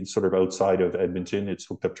it's sort of outside of Edmonton. It's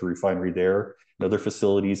hooked up to refinery there and other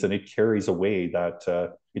facilities, and it carries away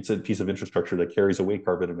that it's a piece of infrastructure that carries away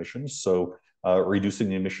carbon emissions. So reducing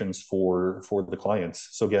the emissions for the clients.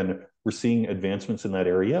 So again, we're seeing advancements in that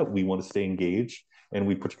area. We want to stay engaged, and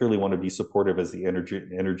we particularly want to be supportive as the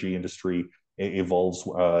energy industry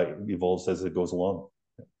evolves as it goes along.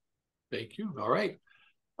 Thank you. All right.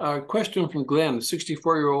 Question from Glenn,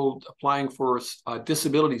 64-year-old applying for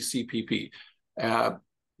disability CPP.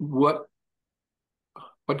 What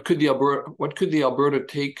could the Alberta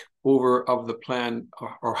take over of the plan,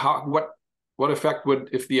 or what effect would,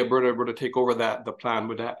 if the Alberta were to take over the plan,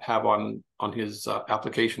 would that have on his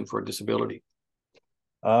application for disability?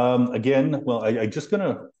 Again, well, I'm just going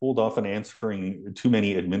to hold off on answering too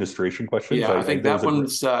many administration questions. Yeah, I think that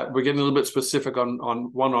one's, we're getting a little bit specific on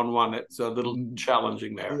one-on-one. It's a little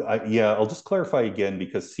challenging there. Yeah, I'll just clarify again,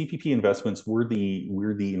 because CPP Investments, we're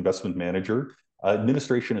the investment manager.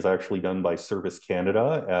 Administration is actually done by Service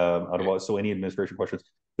Canada, so any administration questions.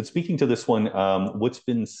 But speaking to this one, what's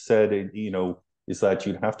been said, is that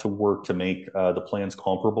you'd have to work to make the plans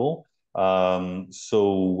comparable. That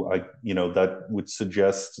would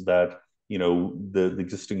suggest that, the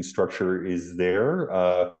existing structure is there,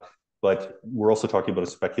 but we're also talking about a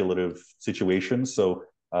speculative situation. So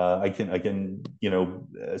I can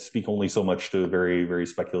speak only so much to a very, very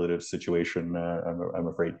speculative situation. I'm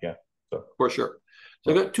afraid, yeah. So. For sure.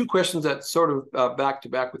 So I've got two questions that sort of back to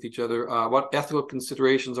back with each other. What ethical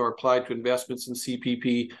considerations are applied to investments in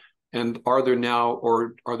CPP? And are there now,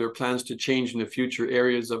 or are there plans to change in the future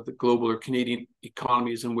areas of the global or Canadian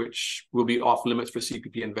economies in which will be off limits for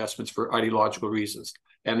CPP investments for ideological reasons?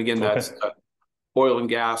 And again, that's oil and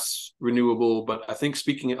gas, renewable, but I think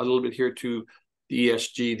speaking a little bit here to the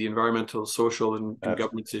ESG, the environmental, social, and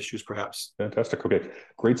governance issues, perhaps. Fantastic. Okay,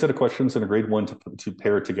 great set of questions and a great one to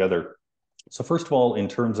pair together. So first of all, in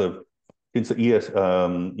terms of considerations,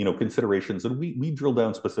 and we drill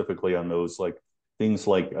down specifically on those, like things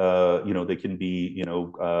like they can be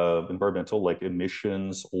environmental, like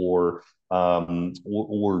emissions, or under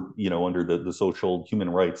the social human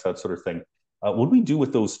rights, that sort of thing. What we do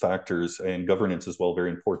with those factors, and governance as well, very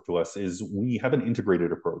important to us, is we have an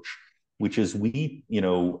integrated approach, which is we're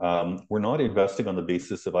not investing on the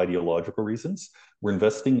basis of ideological reasons. We're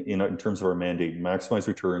investing in terms of our mandate, maximize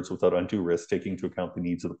returns without undue risk, taking into account the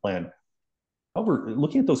needs of the plan. However,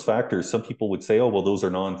 looking at those factors, some people would say, oh, well, those are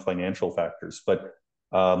non-financial factors. But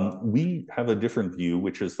we have a different view,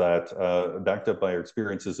 which is that, backed up by our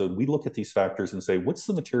experiences, that we look at these factors and say, what's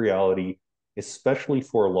the materiality, especially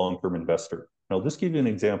for a long-term investor? Now, this gives you an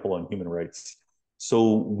example on human rights.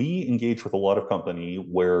 So we engage with a lot of company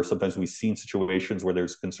where sometimes we've seen situations where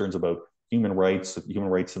there's concerns about human rights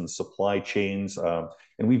in supply chains, and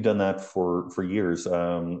we've done that for years.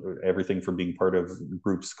 Everything from being part of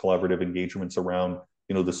groups, collaborative engagements around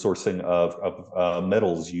the sourcing of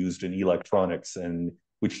metals used in electronics and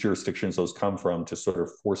which jurisdictions those come from, to sort of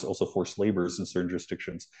force laborers in certain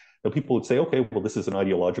jurisdictions. Now, people would say, okay, well, this is an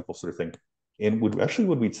ideological sort of thing. And what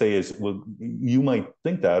we'd say is, well, you might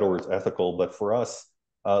think that, or it's ethical, but for us,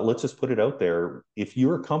 let's just put it out there. If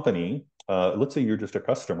you're a company, let's say you're just a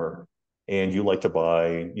customer, and you like to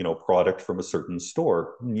buy, product from a certain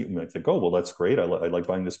store, you might think, oh, well, that's great. I like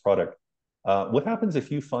buying this product. What happens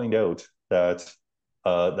if you find out that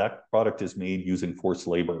that product is made using forced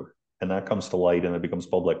labor, and that comes to light and it becomes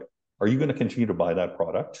public? Are you going to continue to buy that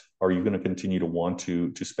product? Are you going to continue to want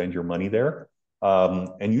to spend your money there?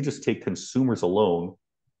 And you just take consumers alone,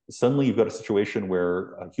 suddenly you've got a situation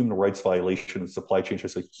where a human rights violation in supply chain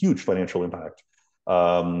has a huge financial impact.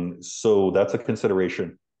 So that's a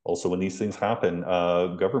consideration. Also, when these things happen,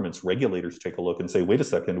 governments, regulators take a look and say, wait a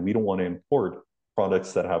second, we don't want to import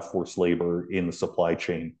products that have forced labor in the supply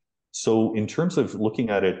chain. So in terms of looking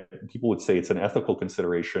at it, people would say it's an ethical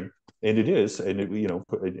consideration, and it is, and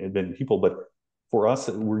then people, but for us,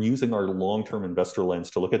 we're using our long-term investor lens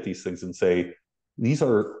to look at these things and say, these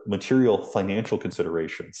are material financial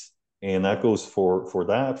considerations. And that goes for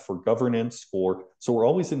governance, so we're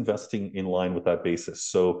always investing in line with that basis.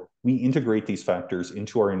 So we integrate these factors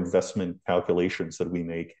into our investment calculations that we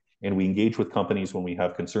make, and we engage with companies when we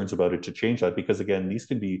have concerns about it to change that, because again, these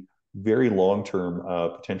can be very long-term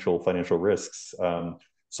potential financial risks.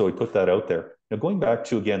 So we put that out there. Now, going back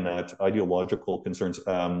to, again, that ideological concerns,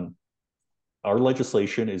 our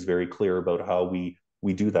legislation is very clear about how we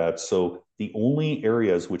do that. So the only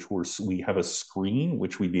areas which we have a screen,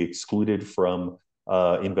 which we'd be excluded from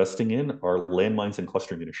investing in, are landmines and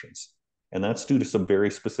cluster munitions. And that's due to some very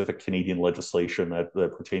specific Canadian legislation that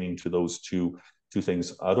pertaining to those two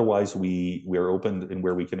things. Otherwise, we are open in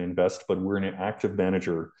where we can invest, but we're an active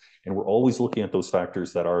manager, and we're always looking at those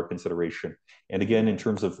factors that are a consideration. And again, in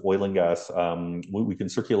terms of oil and gas, we can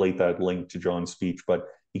circulate that link to John's speech, but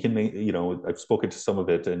he can make, I've spoken to some of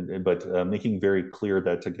it, but making very clear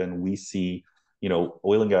that again, we see,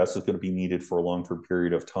 oil and gas is going to be needed for a long-term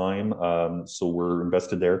period of time. So we're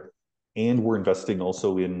invested there, and we're investing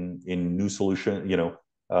also in new solution,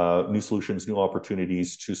 new solutions, new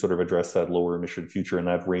opportunities to sort of address that lower emission future. And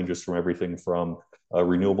that ranges from everything from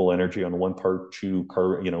renewable energy on the one part to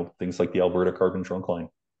things like the Alberta Carbon Trunk Line.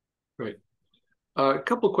 Right. A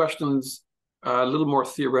couple of questions, a little more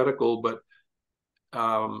theoretical, but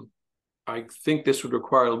I think this would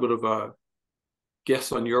require a little bit of a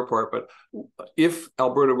guess on your part. But if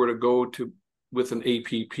Alberta were to go with an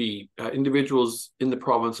APP, individuals in the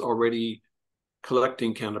province already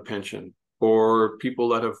collecting Canada Pension, or people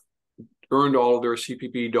that have earned all of their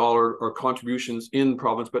CPP dollar or contributions in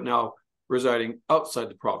province, but now residing outside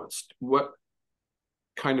the province, what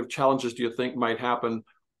kind of challenges do you think might happen?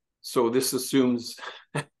 So this assumes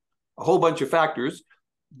a whole bunch of factors,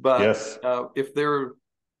 but yes. If they're,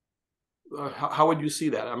 how would you see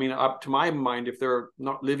that? I mean, up to my mind, if they're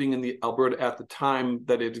not living in the Alberta at the time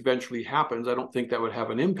that it eventually happens, I don't think that would have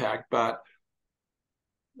an impact. But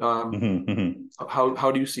how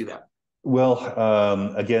do you see that? Well,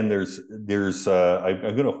 again, I'm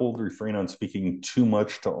going to refrain on speaking too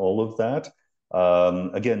much to all of that.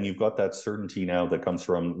 Again, you've got that certainty now that comes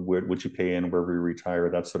from what you pay in, where we retire,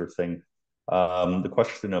 that sort of thing. The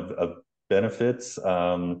question of benefits,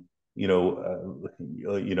 again,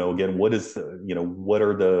 what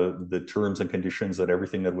are the terms and conditions that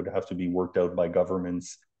everything that would have to be worked out by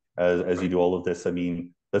governments as you do all of this? I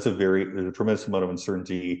mean, there's a tremendous amount of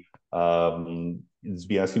uncertainty. It's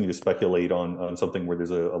be asking me to speculate on something where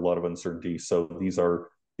there's a lot of uncertainty. So these are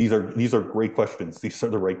great questions. These are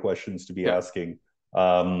the right questions to be asking.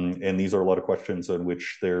 And these are a lot of questions on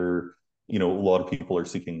which a lot of people are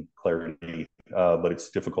seeking clarity, but it's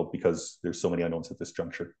difficult because there's so many unknowns at this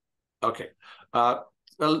juncture. Okay.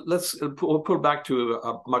 We'll put it back to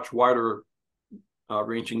a much wider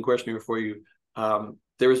ranging question here for you.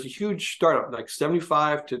 There is a huge startup, like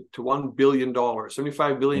 $75 to $1 billion,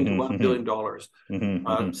 $75 billion to $1 billion,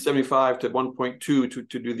 75 to 1.2 to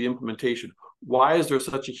do the implementation. Why is there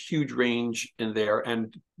such a huge range in there?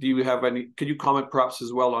 And do you have could you comment perhaps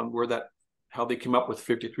as well on how they came up with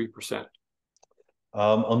 53%?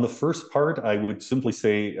 On the first part, I would simply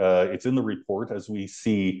say it's in the report. As we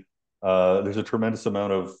see, there's a tremendous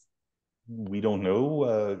amount of we don't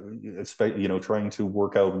know, trying to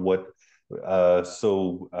work out what.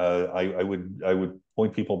 I would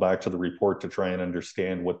point people back to the report to try and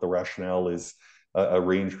understand what the rationale is. A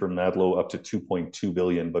range from that low up to 2.2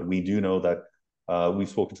 billion, but we do know that we've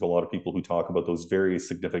spoken to a lot of people who talk about those very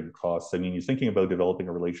significant costs. I mean, you're thinking about developing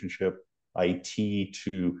a relationship, IT,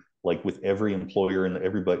 to like with every employer and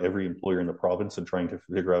every employer in the province, and trying to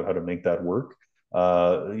figure out how to make that work.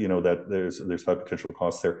 That there's high potential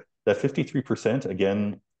costs there. That 53%,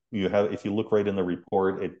 again, if you look right in the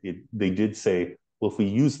report, they did say, well, if we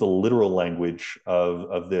use the literal language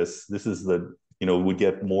of this is would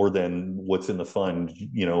get more than what's in the fund,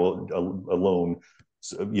 alone.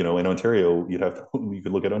 So, in Ontario, you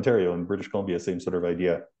could look at Ontario and British Columbia, same sort of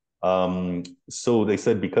idea. So they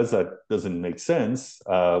said, because that doesn't make sense,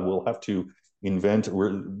 we'll have to invent.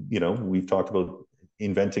 We've talked about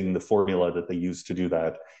inventing the formula that they used to do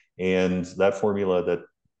that, and that formula that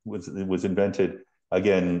was invented.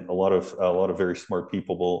 Again, a lot of very smart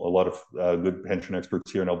people, a lot of good pension experts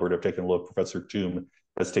here in Alberta have taken a look. Professor Toom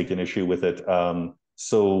has taken issue with it. But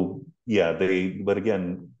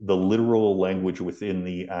again, the literal language within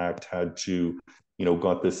the act had to,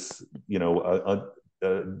 got this, and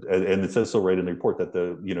it says so right in the report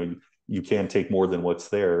that you can't take more than what's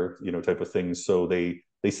there, type of thing. So they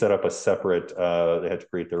set up a separate, they had to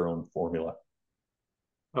create their own formula.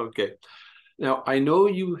 Okay. Now, I know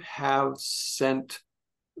you have sent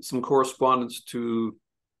some correspondence to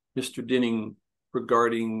Mr. Dinning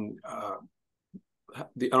regarding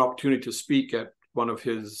an opportunity to speak at one of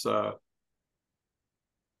his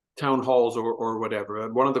town halls or whatever.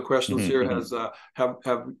 One of the questions here has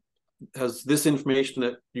this information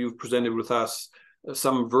that you've presented with us,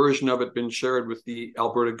 some version of it been shared with the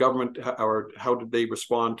Alberta government, or how did they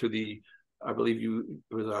respond to I believe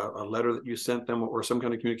it was a letter that you sent them, or some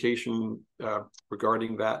kind of communication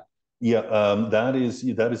regarding that? Yeah, that is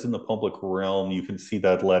in the public realm. You can see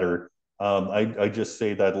that letter. I just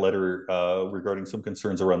say that letter regarding some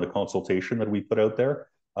concerns around the consultation that we put out there.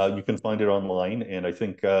 You can find it online, and I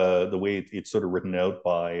think the way it's sort of written out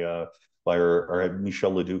by our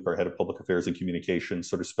Michel Leduc, our head of public affairs and communications,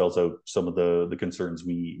 sort of spells out some of the concerns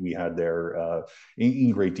we had there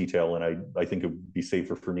in great detail. And I think it would be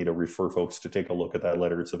safer for me to refer folks to take a look at that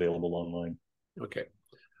letter. It's available online. Okay.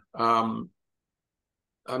 I'm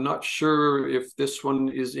not sure if this one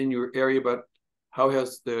is in your area, but how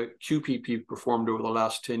has the QPP performed over the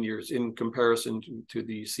last 10 years in comparison to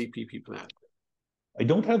the CPP plan? I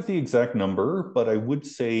don't have the exact number, but I would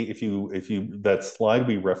say if you that slide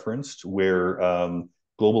we referenced where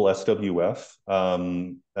global SWF,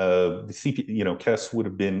 the CP, KES would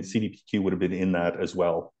have been, CDPQ would have been in that as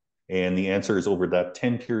well. And the answer is over that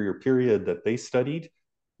 10-year period that they studied,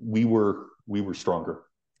 we were stronger.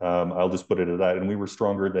 I'll just put it at that, and we were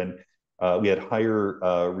stronger than we had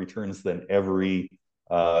higher returns than every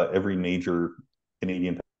major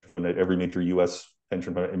Canadian, every major U.S.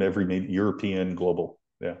 pension fund, and every major European, global.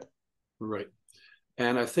 Yeah. Right.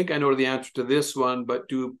 And I think I know the answer to this one, but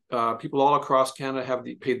do people all across Canada have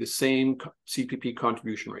paid the same CPP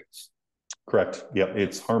contribution rates? Correct. Yeah,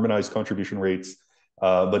 it's harmonized contribution rates.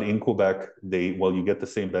 But in Quebec, while you get the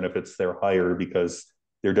same benefits, they're higher because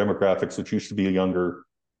their demographics, which used to be younger,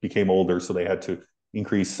 became older, so they had to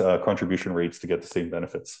increase contribution rates to get the same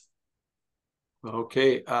benefits.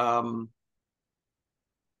 Okay.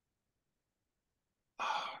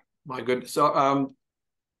 My goodness. So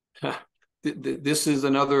this is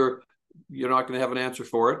another, you're not going to have an answer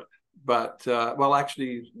for it, but well,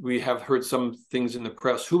 actually, we have heard some things in the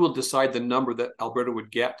press. Who will decide the number that Alberta would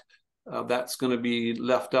get? That's going to be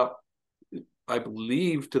left up, I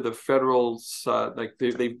believe, to the federal, like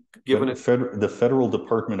they've given it. The federal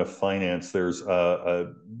Department of Finance, there's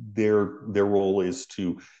their role is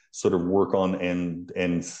to sort of work on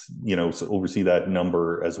and so oversee that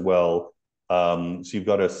number as well. So you've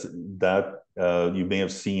got you may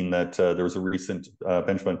have seen that there was a recent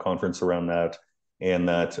pension fund conference around that, and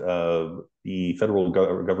that the federal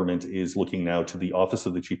government is looking now to the Office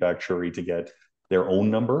of the Chief Actuary to get their own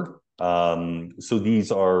number. So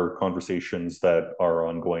these are conversations that are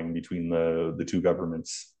ongoing between the two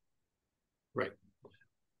governments. Right.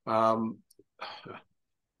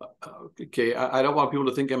 Okay. I don't want people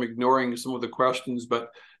to think I'm ignoring some of the questions, but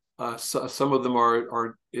some of them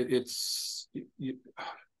it's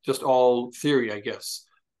just all theory, I guess.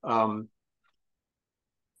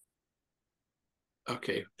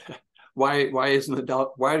 Okay. Why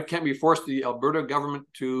can't we force the Alberta government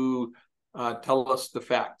to tell us the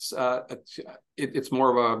facts? It's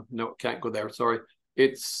more of a no, can't go there. Sorry.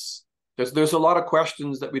 There's a lot of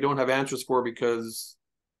questions that we don't have answers for because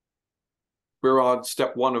we're on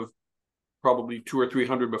step one of probably 200 or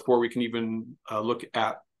 300 before we can even look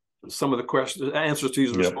at some of the answers to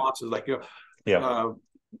these responses. Like,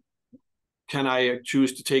 can I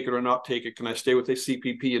choose to take it or not take it? Can I stay with a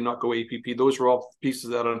CPP and not go APP? Those are all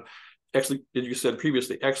pieces that are actually, as you said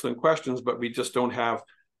previously, excellent questions, but we just don't have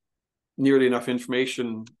nearly enough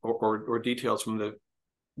information or details from the.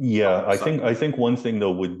 Yeah, I think one thing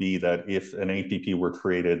though would be that if an APP were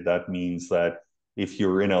created, that means that if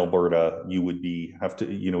you're in Alberta, you would be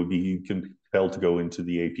compelled to go into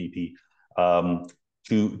the APP.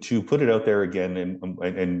 To put it out there again,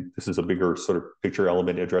 and this is a bigger sort of picture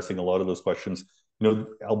element addressing a lot of those questions.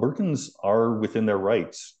 Albertans are within their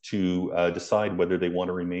rights to decide whether they want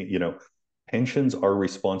to remain. Pensions are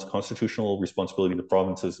constitutional responsibility of the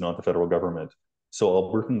provinces, not the federal government. So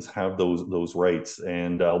Albertans have those rights,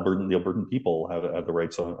 and the Albertan people have the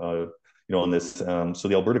rights on this. So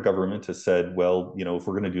the Alberta government has said, well, if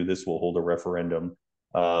we're going to do this, we'll hold a referendum.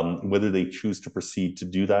 Whether they choose to proceed to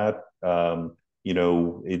do that,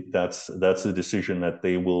 that's a decision that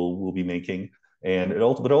they will be making. And it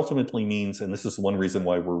ultimately means, and this is one reason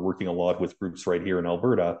why we're working a lot with groups right here in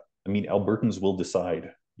Alberta. I mean, Albertans will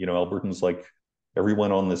decide. Albertans, like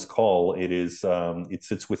everyone on this call, it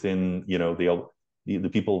sits within the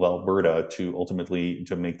people of Alberta to ultimately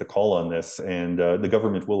to make the call on this, and the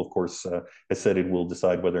government will, of course, has said it will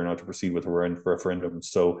decide whether or not to proceed with a referendum.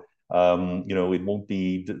 So it won't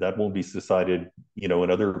be decided in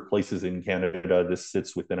other places in Canada. This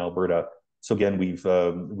sits within Alberta. So again, we've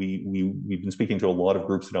been speaking to a lot of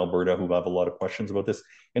groups in Alberta who have a lot of questions about this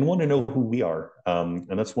and want to know who we are, and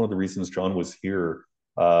that's one of the reasons John was here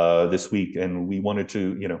this week, and we wanted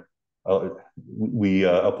to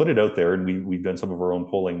I'll put it out there, and we've done some of our own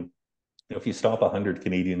polling. If you stop 100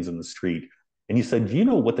 Canadians in the street and you said, do you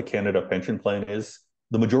know what the Canada Pension Plan is?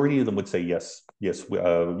 The majority of them would say yes.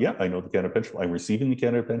 Yeah, I know the Canada Pension Plan. I'm receiving the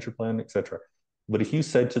Canada Pension Plan, etc. But if you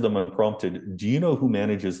said to them unprompted, do you know who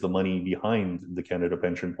manages the money behind the Canada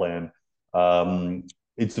Pension Plan?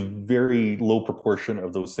 it's a very low proportion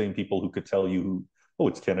of those same people who could tell you, oh,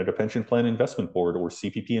 it's Canada Pension Plan Investment Board or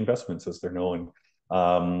CPP Investments, as they're known.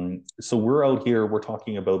 So we're out here, we're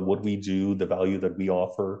talking about what we do, the value that we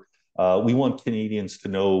offer. We want Canadians to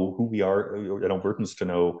know who we are, and Albertans to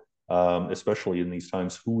know, especially in these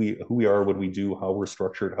times, who we are, what we do, how we're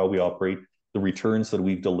structured, how we operate, the returns that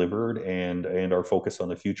we've delivered, and our focus on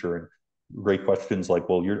the future. And great questions like,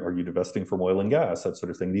 well, are you divesting from oil and gas, that sort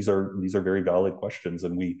of thing. These are very valid questions.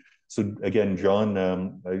 And so again, John,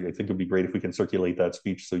 I think it'd be great if we can circulate that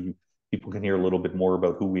speech so people can hear a little bit more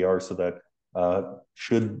about who we are, so that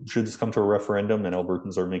should this come to a referendum and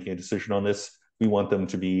Albertans are making a decision on this, we want them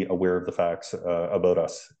to be aware of the facts about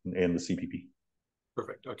us and the CPP.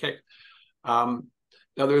 Perfect. Okay. Now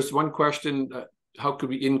there's one question: how could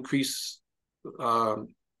we increase the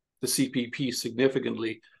CPP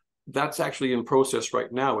significantly? That's actually in process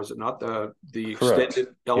right now, is it not? The extended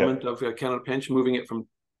element of Canada Pension, moving it from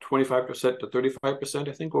 25% to 35%,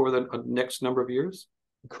 I think, over the next number of years.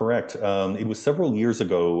 Correct. It was several years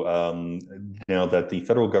ago now that the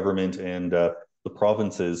federal government and the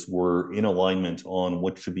provinces were in alignment on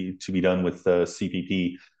what should be done with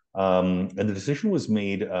CPP. And the decision was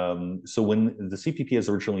made. So when the CPP is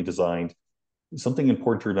originally designed, something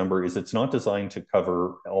important to remember is it's not designed to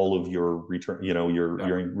cover all of your return, your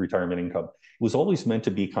retirement income. It was always meant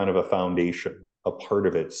to be kind of a foundation, a part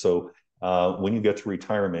of it. So when you get to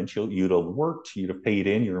retirement, you'd have worked, you'd have paid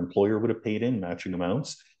in, your employer would have paid in matching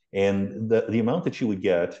amounts. And the amount that you would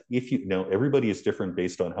get, everybody is different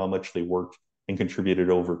based on how much they worked and contributed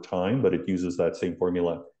over time, but it uses that same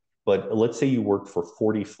formula. But let's say you worked for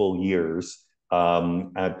 40 full years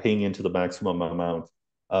at paying into the maximum amount,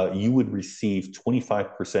 you would receive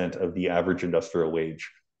 25% of the average industrial wage.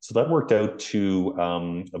 So that worked out to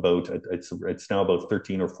it's now about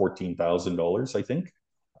 $13,000 or $14,000, I think.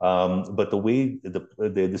 But the way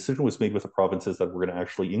the decision was made with the provinces that we're going to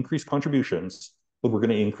actually increase contributions, but we're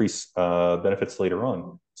going to increase benefits later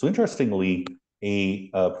on. So interestingly, a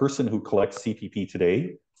person who collects CPP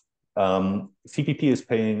today, CPP is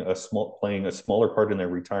playing a smaller part in their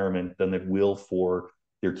retirement than it will for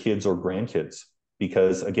their kids or grandkids.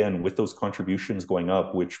 Because again, with those contributions going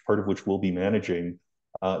up, part of which we'll be managing,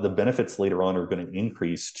 the benefits later on are going to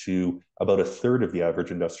increase to about a third of the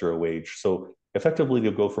average industrial wage. So effectively,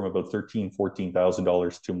 they'll go from about $13,000,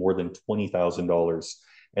 $14,000 to more than $20,000.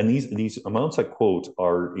 And these amounts I quote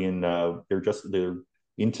are they're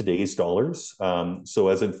in today's dollars. So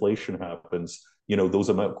as inflation happens, those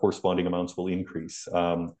corresponding amounts will increase.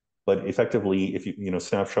 But effectively, if you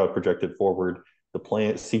snapshot projected forward, the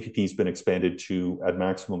plan CPP has been expanded to at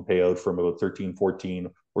maximum payout from about 13, 14,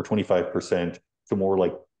 or 25% to more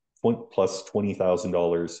like plus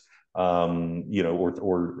 $20,000,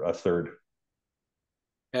 or a third.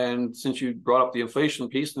 And since you brought up the inflation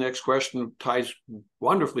piece, the next question ties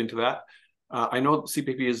wonderfully into that. I know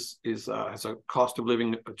CPP has a cost of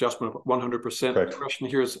living adjustment of 100%. Correct. The question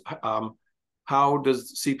here is, how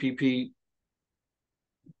does CPP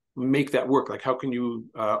make that work? Like, how can you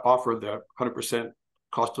offer the 100%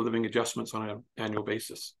 cost of living adjustments on an annual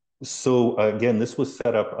basis? So again, this was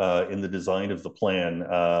set up in the design of the plan,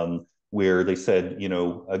 where they said,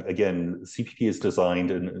 again, CPP is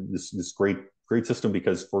designed in this great system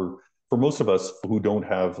because for most of us who don't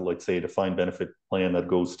have, let's say, a defined benefit plan that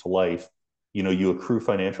goes to life, you accrue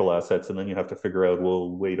financial assets and then you have to figure out,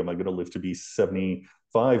 well, wait, am I going to live to be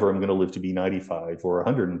 75 or I'm going to live to be 95 or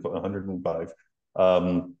 105?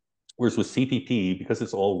 Whereas with CPP, because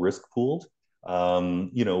it's all risk pooled,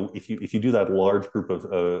 if you do that large group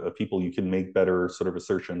of people, you can make better sort of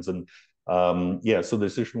assertions. And so the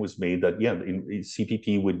decision was made that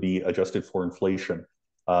CPP would be adjusted for inflation,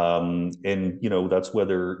 and that's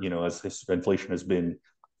whether as inflation has been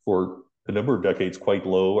for a number of decades quite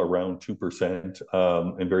low, around 2%,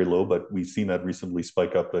 and very low, but we've seen that recently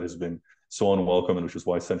spike up. That has been so unwelcome, and which is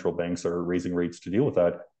why central banks are raising rates to deal with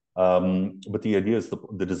that. But the idea is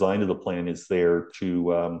the design of the plan is there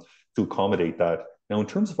to accommodate that. Now, in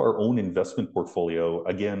terms of our own investment portfolio,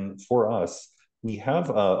 again, for us, we have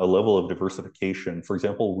a level of diversification. For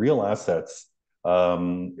example, real assets,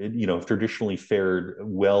 have traditionally fared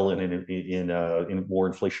well in a more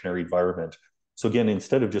inflationary environment. So again,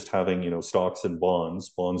 instead of just having stocks and bonds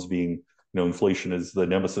being inflation is the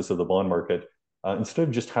nemesis of the bond market. Instead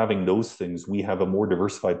of just having those things, we have a more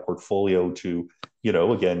diversified portfolio to,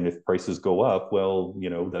 again, if prices go up, well,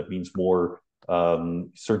 that means more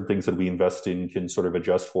certain things that we invest in can sort of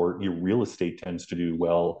adjust for. Real estate tends to do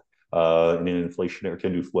well in an inflationary,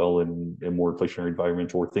 can do well in a more inflationary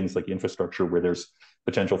environment, or things like infrastructure where there's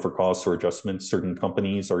potential for costs or adjustments. Certain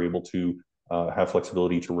companies are able to have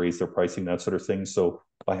flexibility to raise their pricing, that sort of thing. So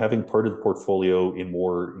by having part of the portfolio in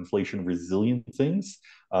more inflation resilient things,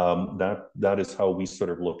 that is how we sort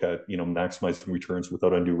of look at, maximizing returns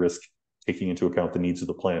without undue risk, taking into account the needs of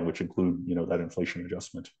the plan, which include, that inflation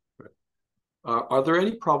adjustment. Right. Are there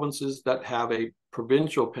any provinces that have a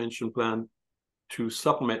provincial pension plan to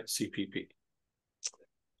supplement CPP?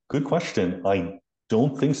 Good question. I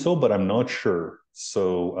don't think so, but I'm not sure.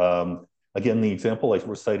 So again, the example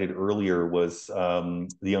I cited earlier was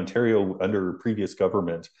the Ontario, under previous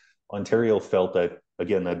government, Ontario felt that,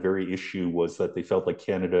 again, that very issue was that they felt like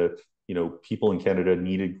Canada, people in Canada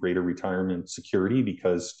needed greater retirement security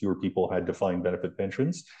because fewer people had defined benefit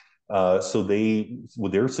pensions. So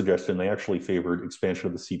with their suggestion, they actually favored expansion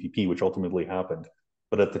of the CPP, which ultimately happened.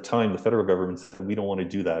 But at the time, the federal government said, we don't want to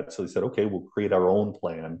do that. So they said, okay, we'll create our own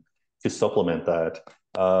plan to supplement that.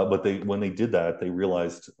 But when they did that, they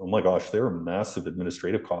realized, oh my gosh, there are massive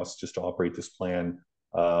administrative costs just to operate this plan.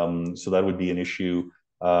 So that would be an issue.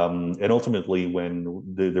 And ultimately, when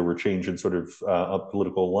there were change in sort of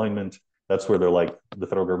political alignment, that's where the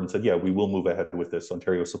federal government said, yeah, we will move ahead with this.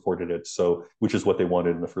 Ontario supported it, which is what they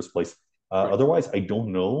wanted in the first place. Right. Otherwise, I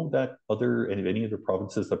don't know that any other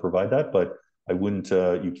provinces that provide that, but I wouldn't,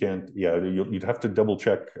 you can't, you'd have to double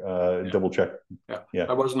check. Yeah.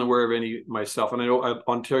 I wasn't aware of any myself. And I know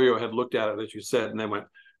Ontario had looked at it, as you said, and they went,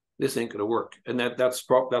 this ain't going to work. And that's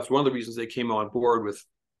one of the reasons they came on board with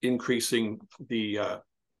increasing the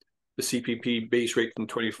CPP base rate from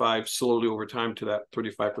 25 slowly over time to that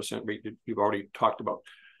 35% rate that you've already talked about.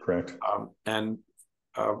 Correct. And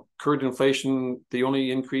current inflation, the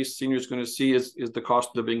only increase seniors going to see is the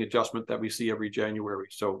cost of living adjustment that we see every January.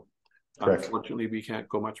 So correct. Unfortunately, we can't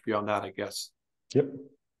go much beyond that, I guess. Yep.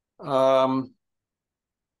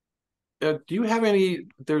 Do you have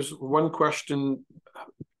there's one question,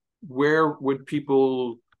 how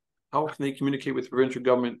can they communicate with the provincial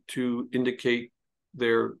government to indicate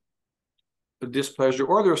their displeasure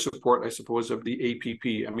or their support, I suppose, of the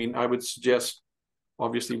APP? I mean, I would suggest,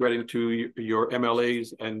 obviously, writing to your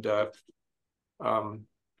MLAs and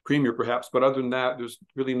Premier, perhaps, but other than that, there's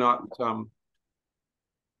really not...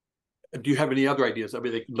 do you have any other ideas? I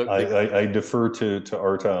mean, I defer to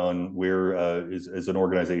ARTA on where as an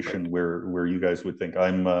organization, right, where you guys would think.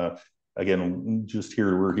 I'm again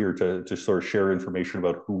we're here to sort of share information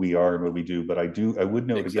about who we are and what we do. But I would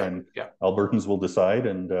note again, Albertans will decide,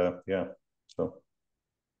 and so.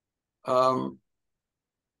 Oh,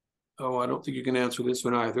 I don't think you can answer this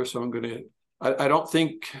one either. So I'm going to. I don't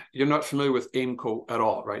think you're not familiar with AIMCO at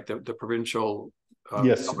all, right? The provincial.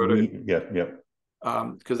 Yes. Yeah.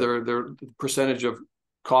 Because their percentage of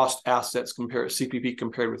cost assets CPP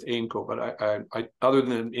compared with AIMCO, but I other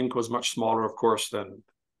than AIMCO is much smaller, of course, than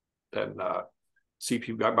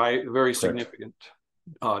CPP by a very significant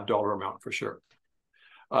dollar amount for sure.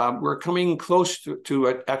 We're coming close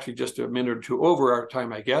to actually just a minute or two over our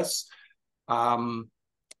time, I guess.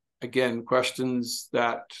 Again, questions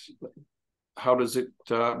that. How does it,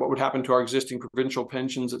 what would happen to our existing provincial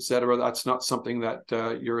pensions, et cetera? That's not something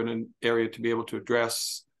that you're in an area to be able to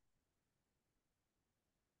address.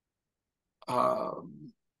 I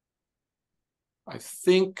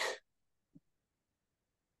think,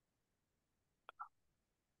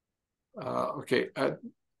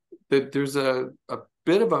 that there's a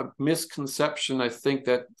bit of a misconception, I think,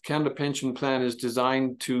 that Canada Pension Plan is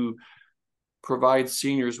designed to provide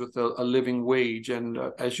seniors with a living wage. And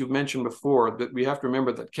as you mentioned before, that we have to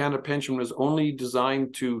remember that Canada Pension was only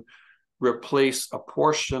designed to replace a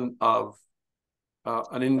portion of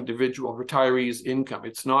an individual retiree's income.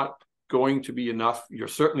 It's not going to be enough. You're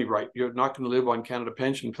certainly right. You're not going to live on Canada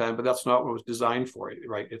Pension Plan, but that's not what it was designed for,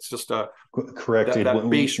 right? It's just correct. That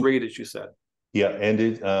base rate, as you said. Yeah, and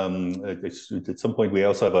at some point we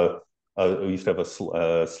also have we used to have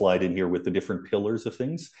a slide in here with the different pillars of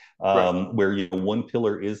things, right, where one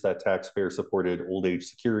pillar is that taxpayer-supported old age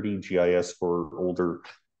security, GIS for older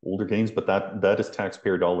gains, but that is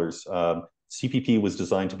taxpayer dollars. CPP was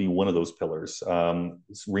designed to be one of those pillars.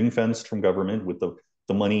 It's ring-fenced from government with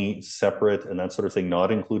the money separate and that sort of thing,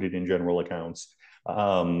 not included in general accounts.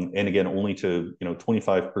 And again, only to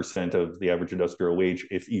 25% of the average industrial wage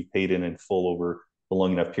if you've paid in full over a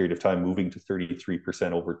long enough period of time, moving to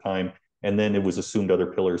 33% over time. And then it was assumed other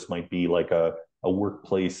pillars might be like a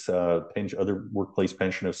workplace pension, other workplace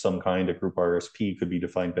pension of some kind. A group RSP could be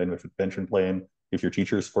defined benefit pension plan. If you're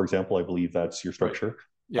teachers, for example, I believe that's your structure. Right.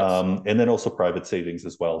 Yes. And then also private savings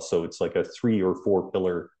as well. So it's like a 3 or 4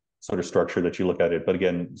 pillar sort of structure that you look at it. But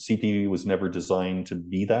again, CPP was never designed to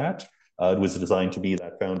be that. It was designed to be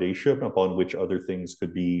that foundation upon which other things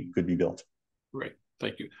could be built. Right.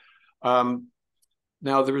 Thank you.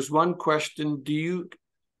 Now, there was one question. Do you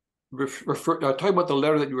refer talk about the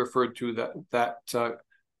letter that you referred to, that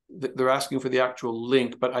they're asking for the actual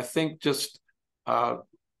link, but I think just what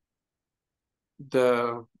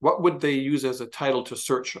would they use as a title to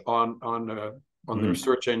search on their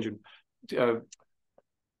search engine?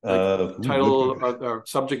 Title or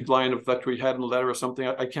subject line of that we had in the letter or something.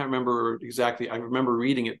 I can't remember exactly. I remember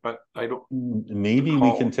reading it, but I don't. Maybe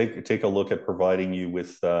recall. We can take a look at providing you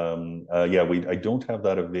with. I don't have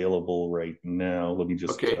that available right now. Let me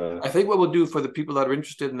just. Okay, I think what we'll do for the people that are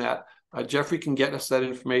interested in that, Jeffrey can get us that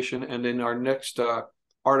information, and in our next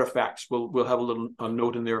artifacts, we'll have a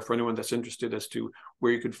note in there for anyone that's interested as to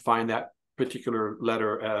where you could find that particular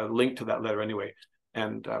letter, link to that letter anyway,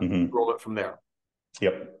 and roll it from there.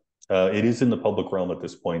 Yep. It is in the public realm at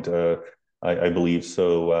this point, I believe.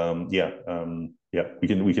 So we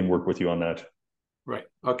can work with you on that. Right.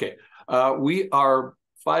 Okay. We are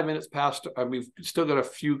 5 minutes past. We've still got a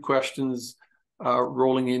few questions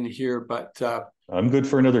rolling in here, but I'm good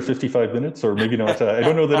for another 55 minutes, or maybe not. I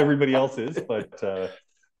don't know that everybody else is, but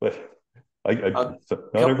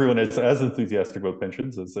not everyone is as enthusiastic about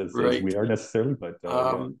pensions as right. we are necessarily, but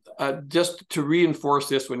just to reinforce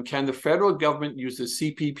this one, can the federal government use the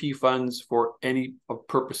CPP funds for any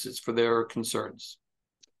purposes for their concerns?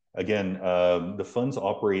 Again, the funds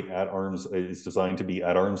operate at arm's, is designed to be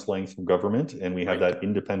at arm's length from government, and we have that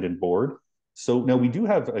independent board. So now we do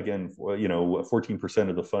have, again, 14%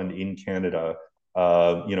 of the fund in Canada.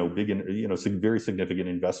 Very significant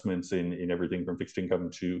investments in everything from fixed income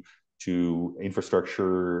to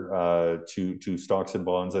infrastructure, to stocks and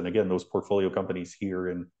bonds. And again, those portfolio companies here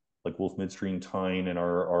in like Wolf Midstream, Tyne, and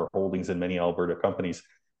our holdings in many Alberta companies.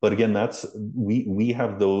 But again, we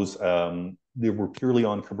have those, we're purely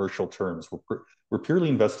on commercial terms. We're purely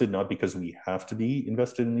invested, not because we have to be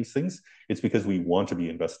invested in these things. It's because we want to be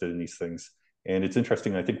invested in these things. And it's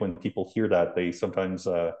interesting. I think when people hear that, they sometimes,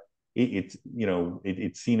 it's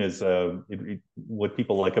seen as what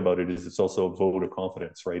people like about it is it's also a vote of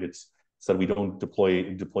confidence, right? It's so we don't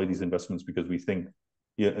deploy these investments because we think,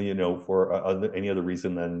 for any other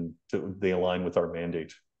reason than they align with our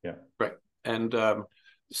mandate. Yeah. Right. And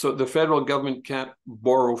so the federal government can't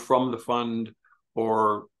borrow from the fund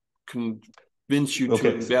or convince you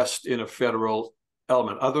to invest in a federal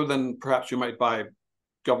element, other than perhaps you might buy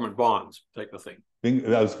government bonds type of thing.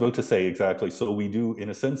 I was about to say exactly. So we do,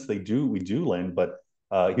 in a sense, we do lend, but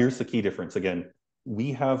here's the key difference. Again,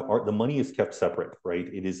 we have the money is kept separate, right?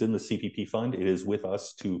 It is in the CPP fund. It is with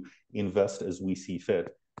us to invest as we see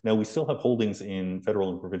fit. Now, we still have holdings in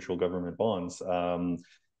federal and provincial government bonds, but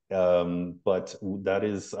that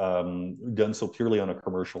is done so purely on a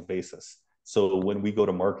commercial basis. So when we go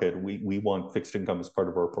to market, we want fixed income as part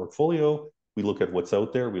of our portfolio. We look at what's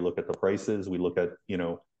out there. We look at the prices. We look at,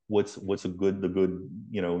 what's the good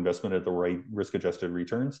investment at the right risk-adjusted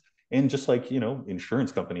returns. And just like,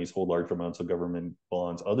 insurance companies hold large amounts of government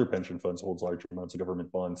bonds, other pension funds hold large amounts of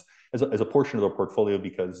government bonds as a portion of their portfolio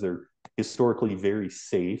because they're historically very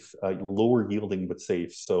safe, lower yielding, but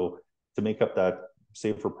safe. So to make up that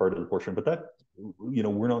safer part of the portion, but that,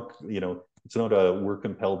 we're not, it's not we're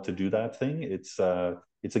compelled to do that thing. It's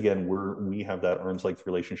again, we have that arm's length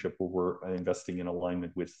relationship where we're investing in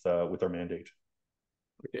alignment with our mandate.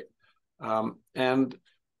 Okay, and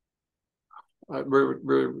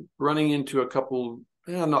we're running into a couple,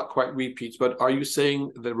 not quite repeats, but are you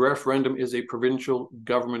saying the referendum is a provincial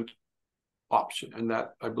government option? And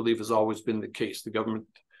that, I believe, has always been the case.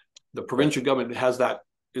 The provincial government has that,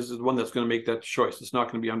 is the one that's going to make that choice. It's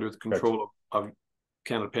not going to be under the control of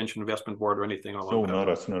Canada Pension Investment Board or anything along that. No, not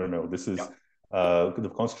us. No. This is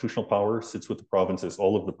the constitutional power sits with the provinces,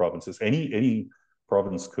 all of the provinces. Any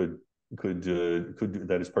province could do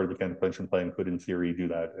that as part of the Canada Pension Plan, could in theory do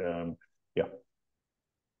that.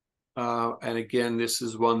 And again, this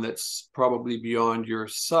is one that's probably beyond your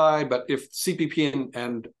side, but if CPP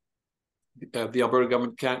and the Alberta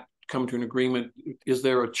government can't come to an agreement, is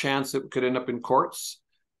there a chance it could end up in courts?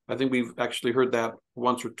 I think we've actually heard that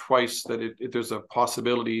once or twice, that there's a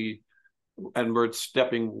possibility, and we're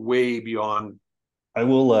stepping way beyond. I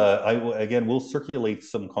will again, we'll circulate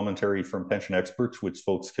some commentary from pension experts, which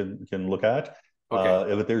folks can look at.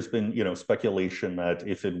 Okay. But there's been, speculation that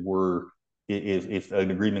if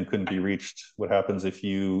an agreement couldn't be reached, what happens if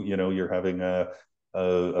you're having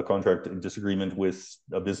a contract disagreement with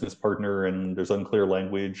a business partner and there's unclear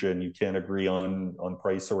language and you can't agree on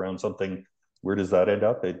price around something, where does that end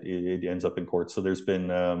up? It ends up in court. So there's been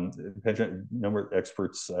pension number of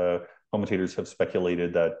experts, commentators have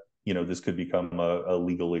speculated that this could become a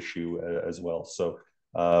legal issue as well. So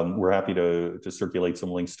we're happy to circulate some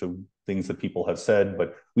links to things that people have said,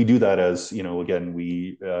 but we do that as, you know, again,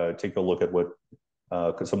 we take a look at what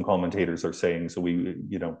some commentators are saying. So we,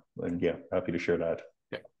 you know, and yeah, happy to share that.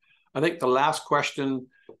 Okay. I think the last question,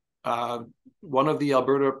 one of the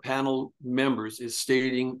Alberta panel members is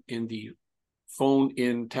stating in the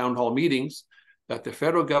phone-in town hall meetings that the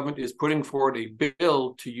federal government is putting forward a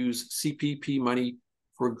bill to use CPP money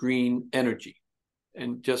for green energy.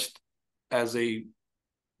 And just as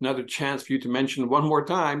another chance for you to mention one more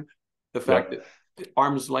time the fact that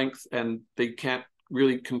arm's length and they can't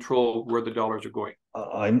really control where the dollars are going.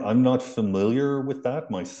 I'm not familiar with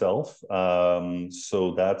that myself.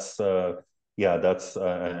 So that's yeah, that's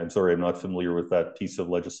I'm sorry, I'm not familiar with that piece of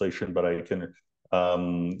legislation, but I can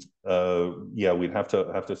yeah, we'd have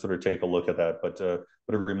to sort of take a look at that. But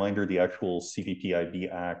a reminder, the actual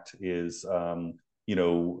CPPIB Act is you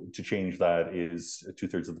know, to change that is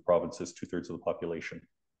 2/3 of the provinces, 2/3 of the population.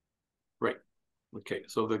 Right. Okay.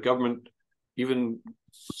 So the government, even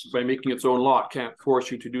by making its own law, can't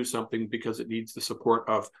force you to do something because it needs the support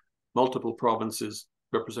of multiple provinces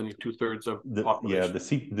representing 2/3 of the population. Yeah,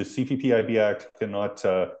 the CPPIB Act cannot,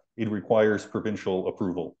 it requires provincial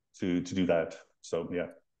approval to do that. So, yeah.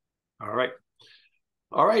 All right.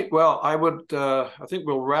 All right. Well, I think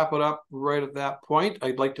we'll wrap it up right at that point.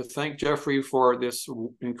 I'd like to thank Jeffrey for this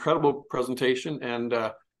incredible presentation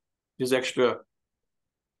and his extra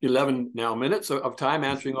 11 minutes of time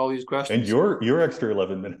answering all these questions. And your extra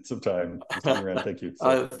 11 minutes of time. Thank you.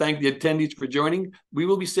 Thank the attendees for joining. We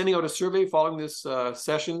will be sending out a survey following this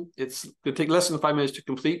session. It's going to take less than 5 minutes to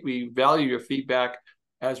complete. We value your feedback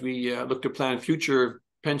as we look to plan future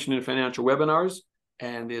pension and financial webinars.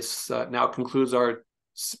 And this now concludes our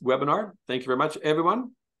webinar. Thank you very much,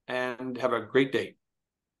 everyone, and have a great day.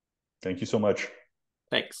 Thank you so much.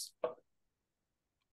 Thanks.